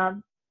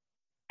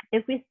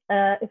 if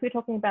we're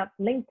talking about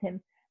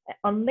LinkedIn,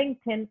 on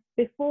LinkedIn,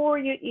 before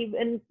you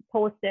even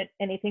posted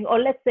anything, or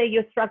let's say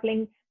you're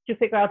struggling to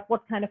figure out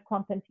what kind of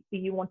content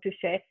you want to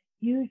share,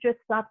 you just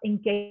start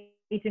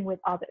engaging with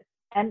others.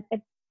 And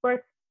it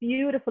works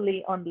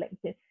beautifully on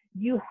LinkedIn.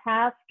 You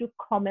have to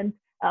comment.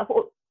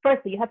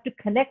 Firstly, you have to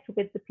connect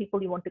with the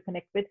people you want to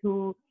connect with,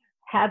 who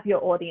have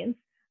your audience,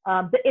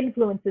 the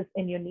influencers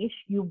in your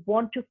niche. You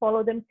want to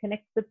follow them,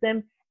 connect with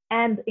them,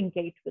 and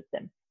engage with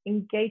them.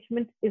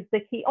 Engagement is the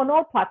key on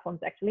all platforms,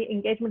 actually.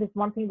 Engagement is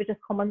one thing which is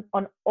common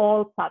on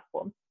all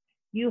platforms.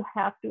 You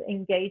have to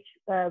engage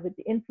with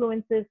the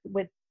influencers,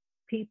 with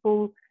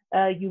people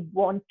you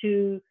want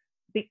to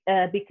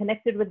be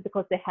connected with,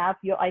 because they have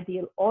your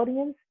ideal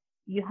audience.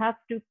 You have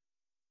to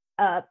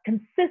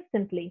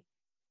consistently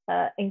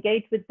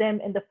engage with them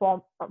in the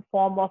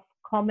form of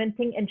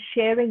commenting and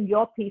sharing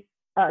your piece,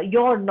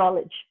 your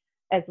knowledge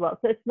as well.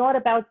 So it's not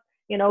about,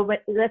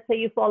 let's say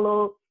you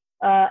follow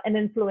an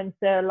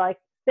influencer like,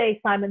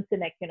 say, Simon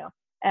Sinek,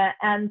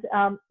 and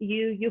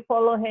you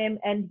follow him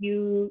and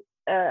you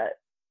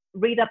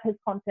read up his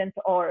content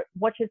or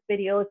watch his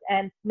videos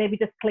and maybe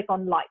just click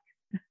on like,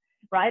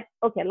 right?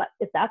 Okay,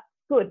 that's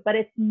good, but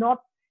it's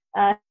not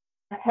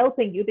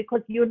helping you,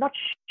 because you're not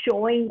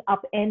showing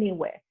up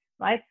anywhere,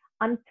 right?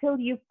 Until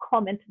you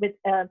comment with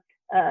a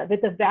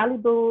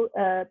valuable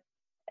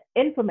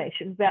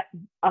information,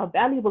 a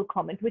valuable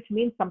comment, which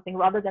means something,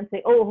 rather than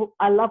say, oh,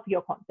 I love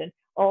your content,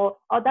 or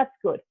oh, that's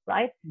good,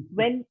 right?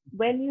 Mm-hmm.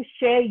 When you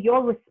share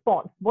your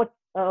response, what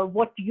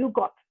you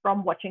got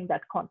from watching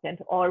that content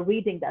or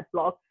reading that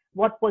blog,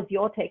 what was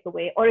your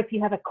takeaway, or if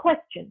you have a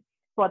question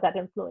for that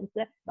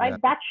influencer, right? Yeah.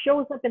 That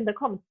shows up in the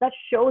comments, that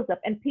shows up,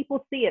 and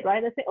people see it,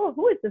 right? They say, oh,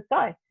 who is this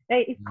guy?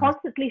 Hey, he's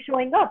constantly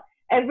showing up.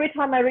 Every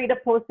time I read a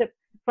post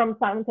from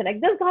Simon Sinek,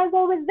 this guy's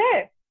always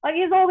there. Like,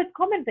 he's always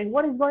commenting.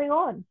 What is going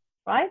on,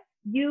 right?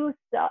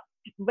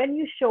 When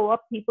you show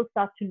up, people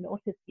start to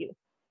notice you.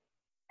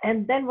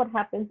 And then what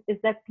happens is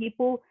that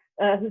people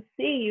who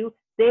see you,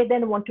 they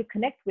then want to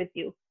connect with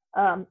you.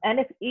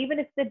 And even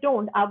if they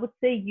don't, I would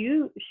say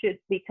you should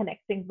be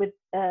connecting with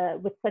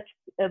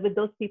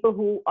those people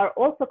who are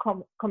also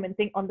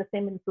commenting on the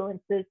same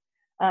influencer's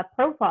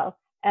profile.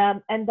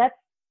 And that's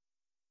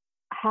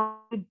how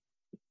you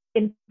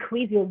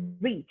increase your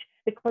reach,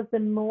 because the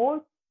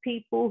more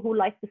people who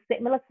like the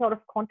similar sort of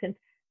content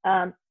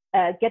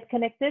get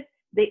connected,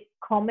 they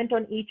comment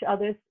on each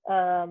other's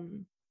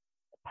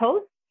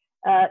posts,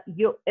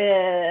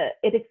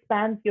 it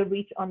expands your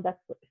reach on that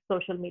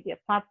social media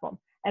platform.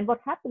 And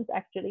what happens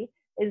actually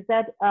is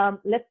that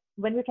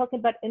when we're talking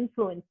about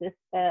influencers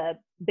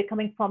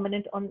becoming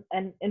prominent on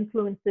an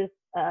influencer's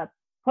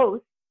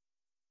post,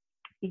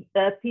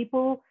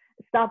 people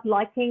start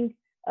liking,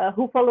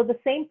 who follow the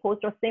same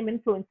post or same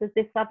influencers,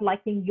 they start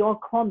liking your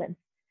comments.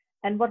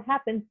 And what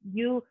happens,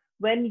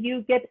 when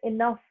you get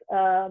enough,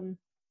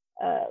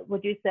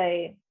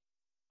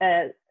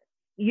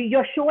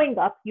 you're showing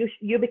up,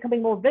 you're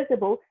becoming more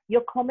visible,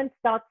 your comment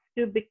starts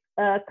to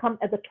come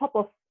at the top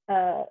of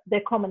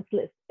their comments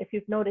list. If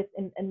you've noticed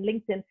in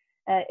LinkedIn,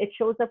 it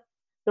shows up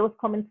those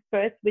comments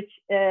first, which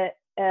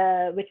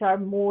are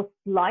most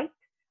liked,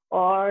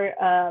 or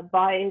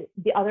by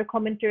the other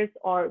commenters,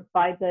 or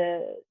by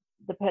the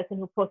person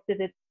who posted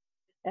it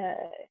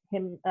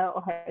him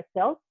or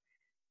herself.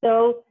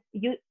 So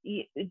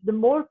the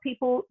more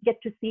people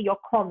get to see your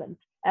comment,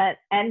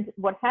 and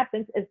what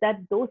happens is that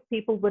those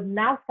people would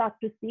now start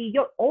to see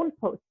your own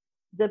posts,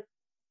 the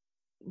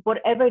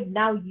whatever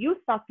now you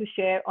start to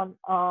share on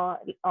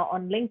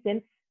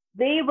LinkedIn,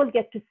 they will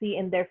get to see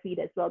in their feed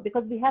as well.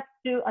 Because we have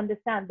to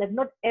understand that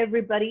not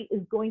everybody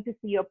is going to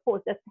see your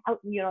post. That's how,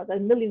 there are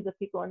millions of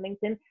people on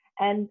LinkedIn,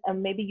 and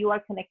maybe you are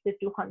connected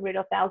to 100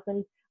 or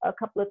 1,000, a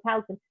couple of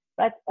thousand,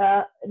 but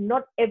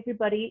not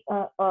everybody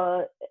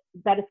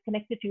that is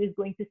connected to you is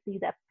going to see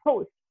that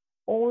post.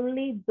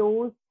 Only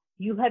those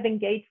you have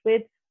engaged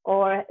with,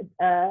 or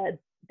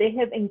they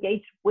have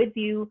engaged with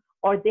you,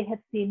 or they have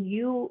seen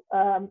you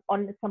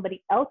on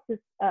somebody else's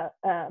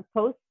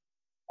post,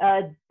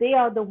 they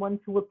are the ones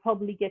who will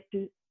probably get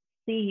to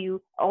see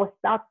you or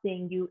start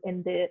seeing you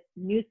in the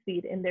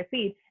newsfeed, in their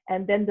feed,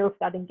 and then they'll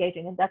start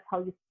engaging. And that's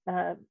how you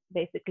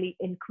basically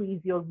increase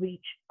your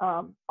reach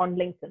on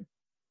LinkedIn.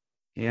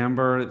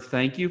 Amber,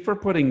 thank you for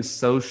putting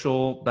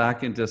social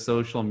back into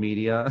social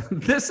media.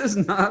 This is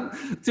not,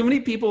 too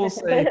many people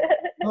say,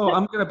 oh,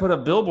 I'm going to put a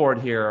billboard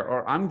here,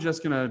 or I'm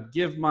just going to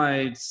give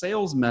my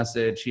sales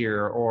message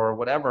here, or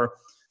whatever.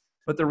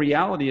 But the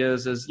reality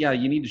is yeah,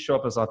 you need to show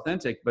up as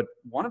authentic. But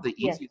one of the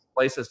easiest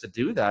places to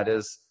do that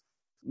is,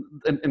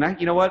 and I,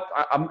 you know what,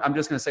 I'm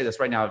just going to say this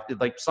right now.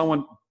 Like,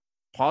 someone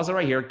pause it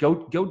right here, go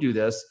do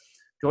this,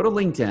 go to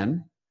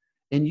LinkedIn,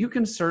 and you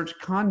can search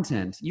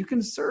content. You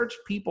can search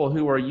people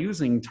who are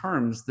using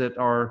terms that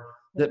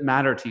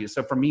matter to you.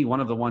 So for me,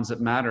 one of the ones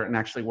that matter, and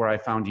actually where I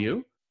found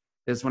you,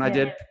 is when I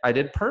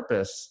did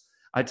purpose.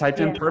 I typed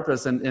in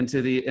purpose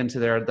into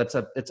there.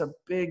 It's a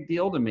big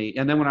deal to me.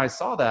 And then when I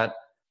saw that,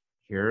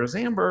 here's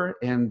Amber,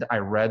 and I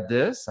read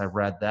this, I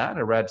read that, I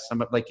read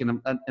some, like,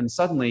 and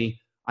suddenly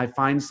I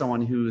find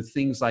someone who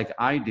thinks like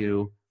I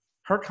do.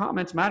 Her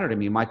comments matter to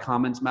me. My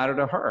comments matter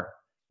to her.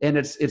 And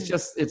it's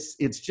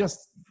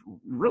just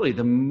really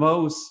the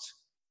most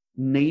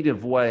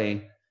native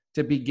way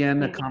to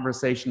begin a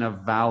conversation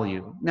of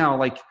value. Now,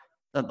 like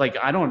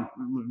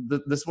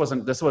this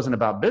wasn't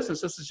about business.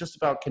 This is just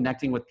about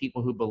connecting with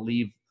people who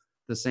believe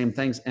the same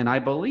things. And I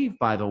believe,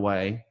 by the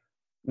way,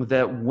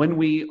 that when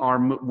we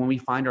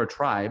find our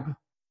tribe,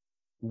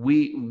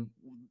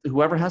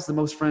 whoever has the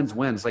most friends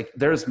wins. Like,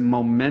 there's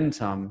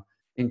momentum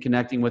in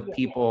connecting with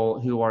people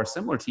who are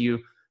similar to you,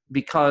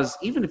 because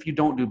even if you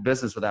don't do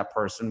business with that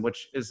person,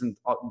 which isn't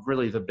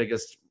really the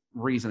biggest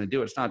reason to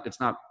do it, it's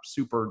not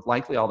super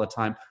likely all the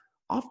time.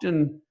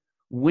 Often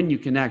when you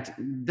connect,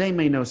 they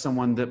may know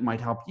someone that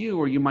might help you,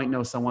 or you might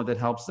know someone that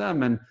helps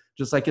them. And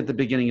just like at the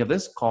beginning of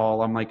this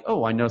call, I'm like,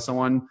 oh, I know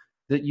someone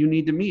that you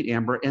need to meet,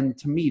 Amber. And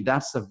to me,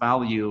 that's the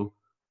value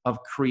of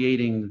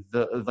creating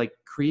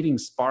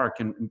spark,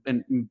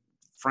 and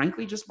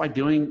frankly, just by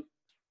doing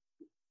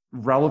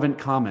relevant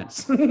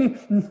comments,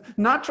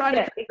 not trying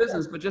to cut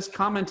business, but just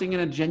commenting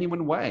in a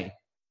genuine way.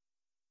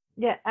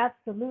 Yeah,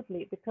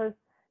 absolutely. Because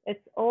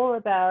it's all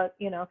about,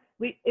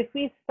 if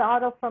we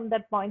start off from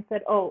that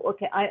mindset, oh,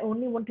 okay, I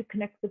only want to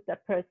connect with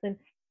that person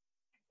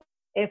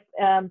if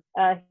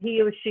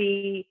he or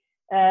she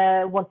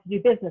wants to do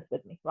business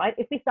with me, right?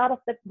 If we start off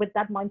with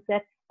that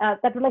mindset,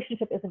 that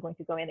relationship isn't going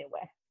to go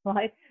anywhere,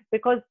 right?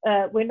 Because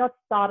we're not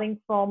starting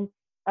from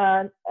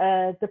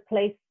the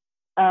place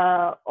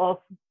of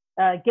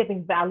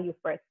giving value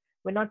first.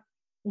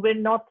 We're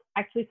not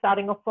actually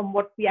starting off from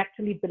what we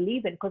actually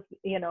believe in, because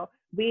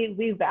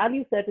we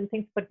value certain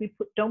things, but we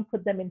don't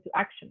put them into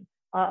action.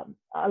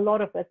 A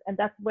lot of us, and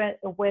that's where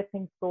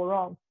things go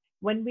wrong.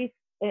 When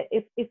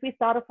if we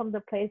start off from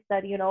the place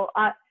that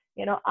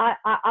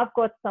I've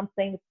got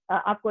something,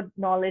 I've got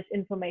knowledge,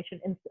 information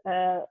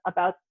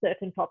about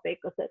certain topic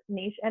or certain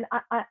niche, and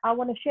I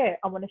want to share.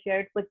 I want to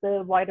share it with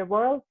the wider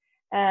world.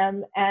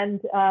 And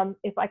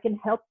if I can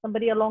help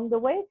somebody along the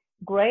way,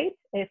 great.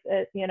 If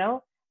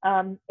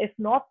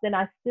not, then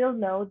I still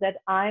know that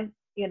I'm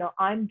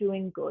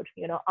doing good.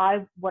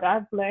 What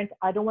I've learned,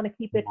 I don't want to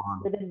keep it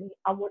within me.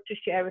 I want to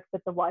share it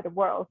with the wider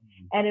world.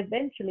 And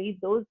eventually,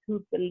 those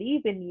who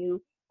believe in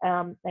you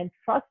and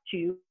trust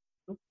you,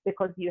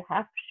 because you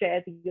have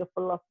shared your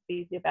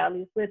philosophies, your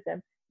values with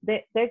them,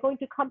 they're going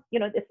to come.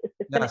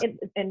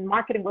 In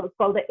marketing, what is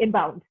called the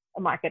inbound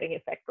marketing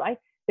effect, right?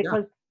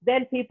 Because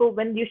then people,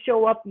 when you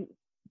show up,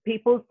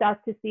 people start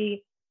to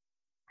see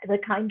the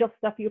kind of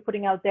stuff you're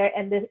putting out there,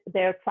 and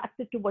they're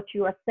attracted to what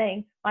you are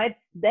saying, right?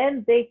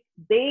 Then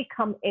they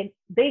come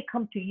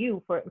to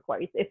you for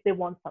inquiries. If they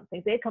want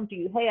something, they come to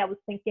you. Hey, I was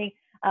thinking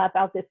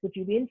about this. Would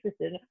you be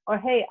interested? Or,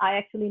 hey, I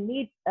actually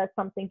need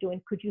something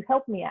doing. Could you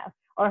help me out?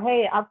 Or,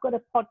 hey, I've got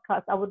a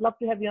podcast. I would love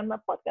to have you on my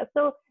podcast.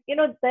 So,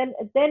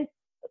 then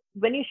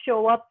when you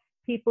show up,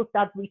 people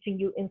start reaching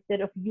you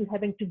instead of you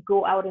having to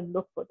go out and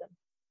look for them.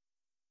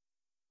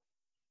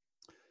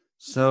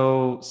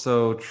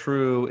 So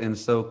true and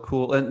so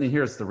cool. And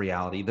here's the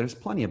reality. There's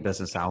plenty of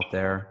business out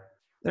there.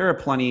 There are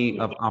plenty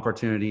of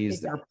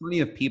opportunities. There are plenty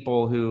of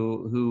people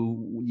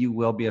who you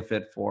will be a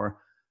fit for.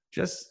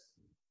 Just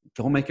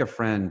go make a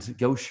friend.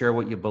 Go share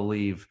what you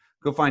believe.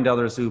 Go find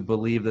others who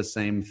believe the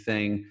same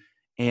thing.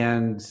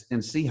 and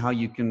see how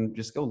you can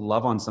just go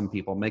love on some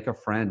people, make a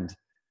friend,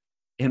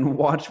 and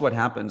watch what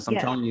happens. I'm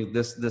Yeah. telling you,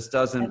 this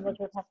doesn't. And what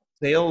would happen?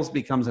 Sales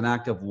becomes an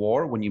act of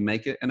war when you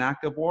make it an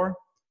act of war,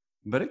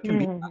 but it can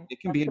be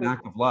Mhm. an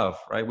act of love,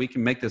 right? We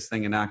can make this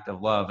thing an act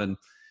of love,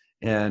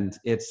 and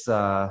it's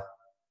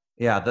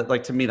yeah, that,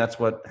 like, to me, that's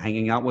what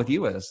hanging out with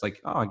you is. Like,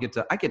 oh, I get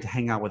to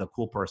hang out with a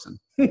cool person.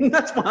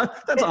 That's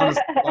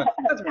honestly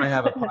that's why I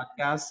have a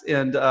podcast.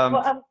 And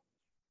Well,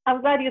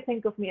 I'm glad you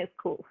think of me as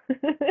cool.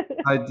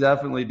 I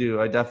definitely do.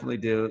 I definitely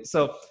do.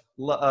 So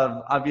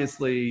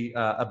obviously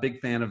a big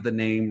fan of the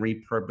name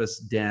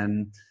Repurpose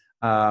Den.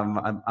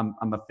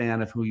 I'm a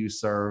fan of who you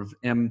serve.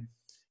 And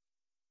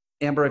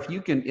Amber, if you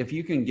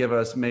can give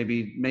us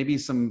maybe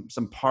some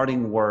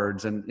parting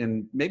words,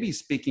 and maybe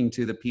speaking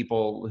to the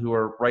people who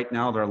are right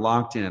now, they're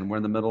locked in. We're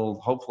in the middle,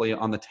 hopefully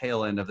on the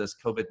tail end of this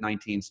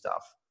COVID-19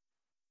 stuff.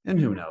 And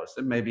who knows?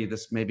 Maybe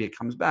it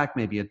comes back,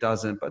 maybe it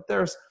doesn't. But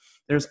there's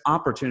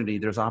opportunity.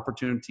 There's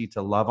opportunity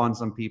to love on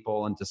some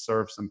people and to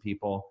serve some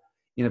people.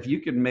 You know, if you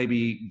could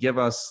maybe give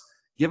us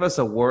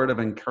a word of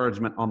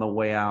encouragement on the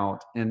way out.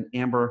 And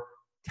Amber,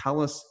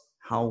 tell us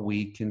how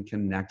we can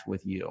connect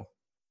with you.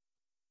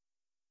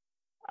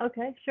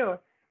 Okay, sure.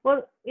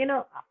 Well,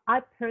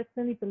 I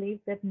personally believe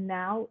that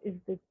now is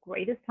the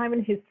greatest time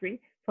in history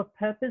for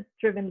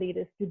purpose-driven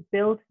leaders to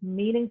build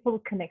meaningful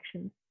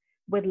connections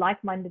with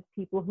like-minded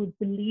people who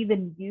believe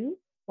in you,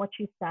 what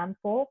you stand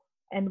for,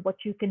 and what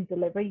you can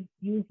deliver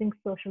using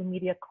social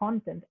media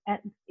content.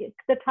 And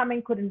the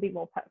timing couldn't be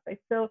more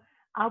perfect. So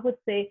I would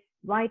say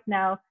right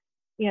now,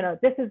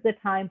 this is the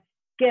time.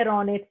 Get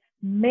on it,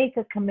 make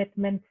a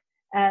commitment,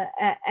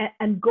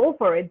 and go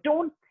for it.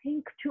 Don't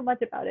think too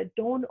much about it.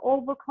 Don't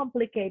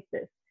overcomplicate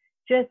this.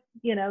 Just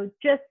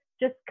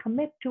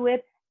commit to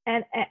it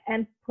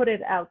and put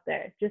it out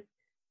there. Just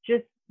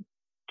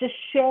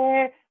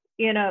share,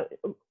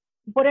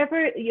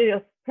 whatever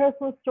your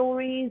personal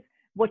stories,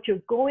 what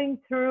you're going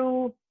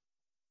through,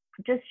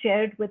 just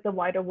share it with the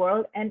wider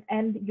world,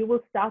 and you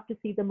will start to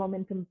see the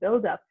momentum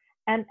build up,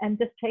 and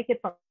just take it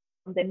from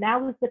there.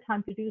 Now is the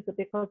time to do so,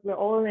 because we're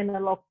all in a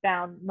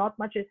lockdown. Not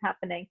much is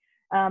happening.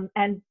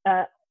 And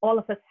all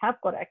of us have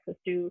got access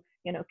to,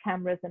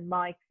 cameras and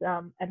mics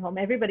at home.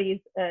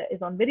 Everybody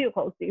is on video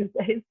calls these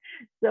days.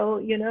 So,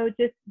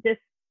 just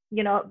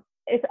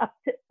it's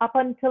up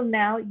until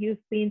now,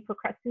 you've been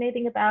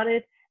procrastinating about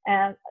it.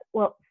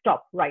 Well,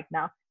 stop right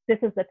now. This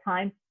is the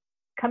time.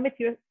 Commit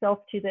yourself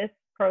to this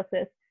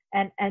process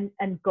and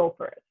go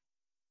for it.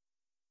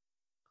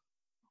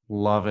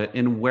 Love it.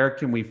 And where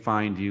can we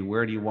find you?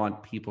 Where do you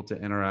want people to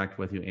interact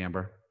with you,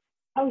 Amber?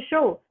 Oh,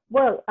 sure.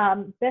 Well,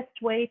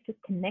 best way to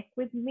connect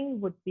with me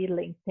would be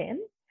LinkedIn.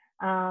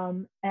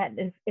 And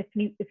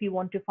if you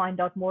want to find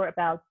out more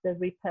about the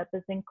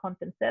repurposing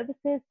content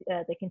services,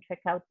 they can check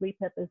out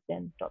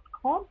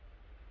repurposeden.com.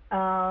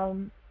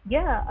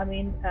 Yeah, I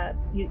mean,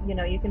 you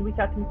can reach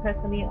out to me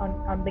personally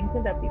on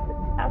LinkedIn. That'd be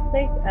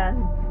fantastic,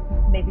 and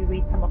maybe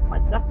read some of my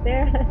stuff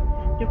there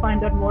to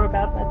find out more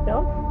about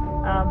myself.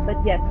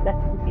 But yes, that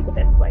would be the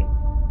best way.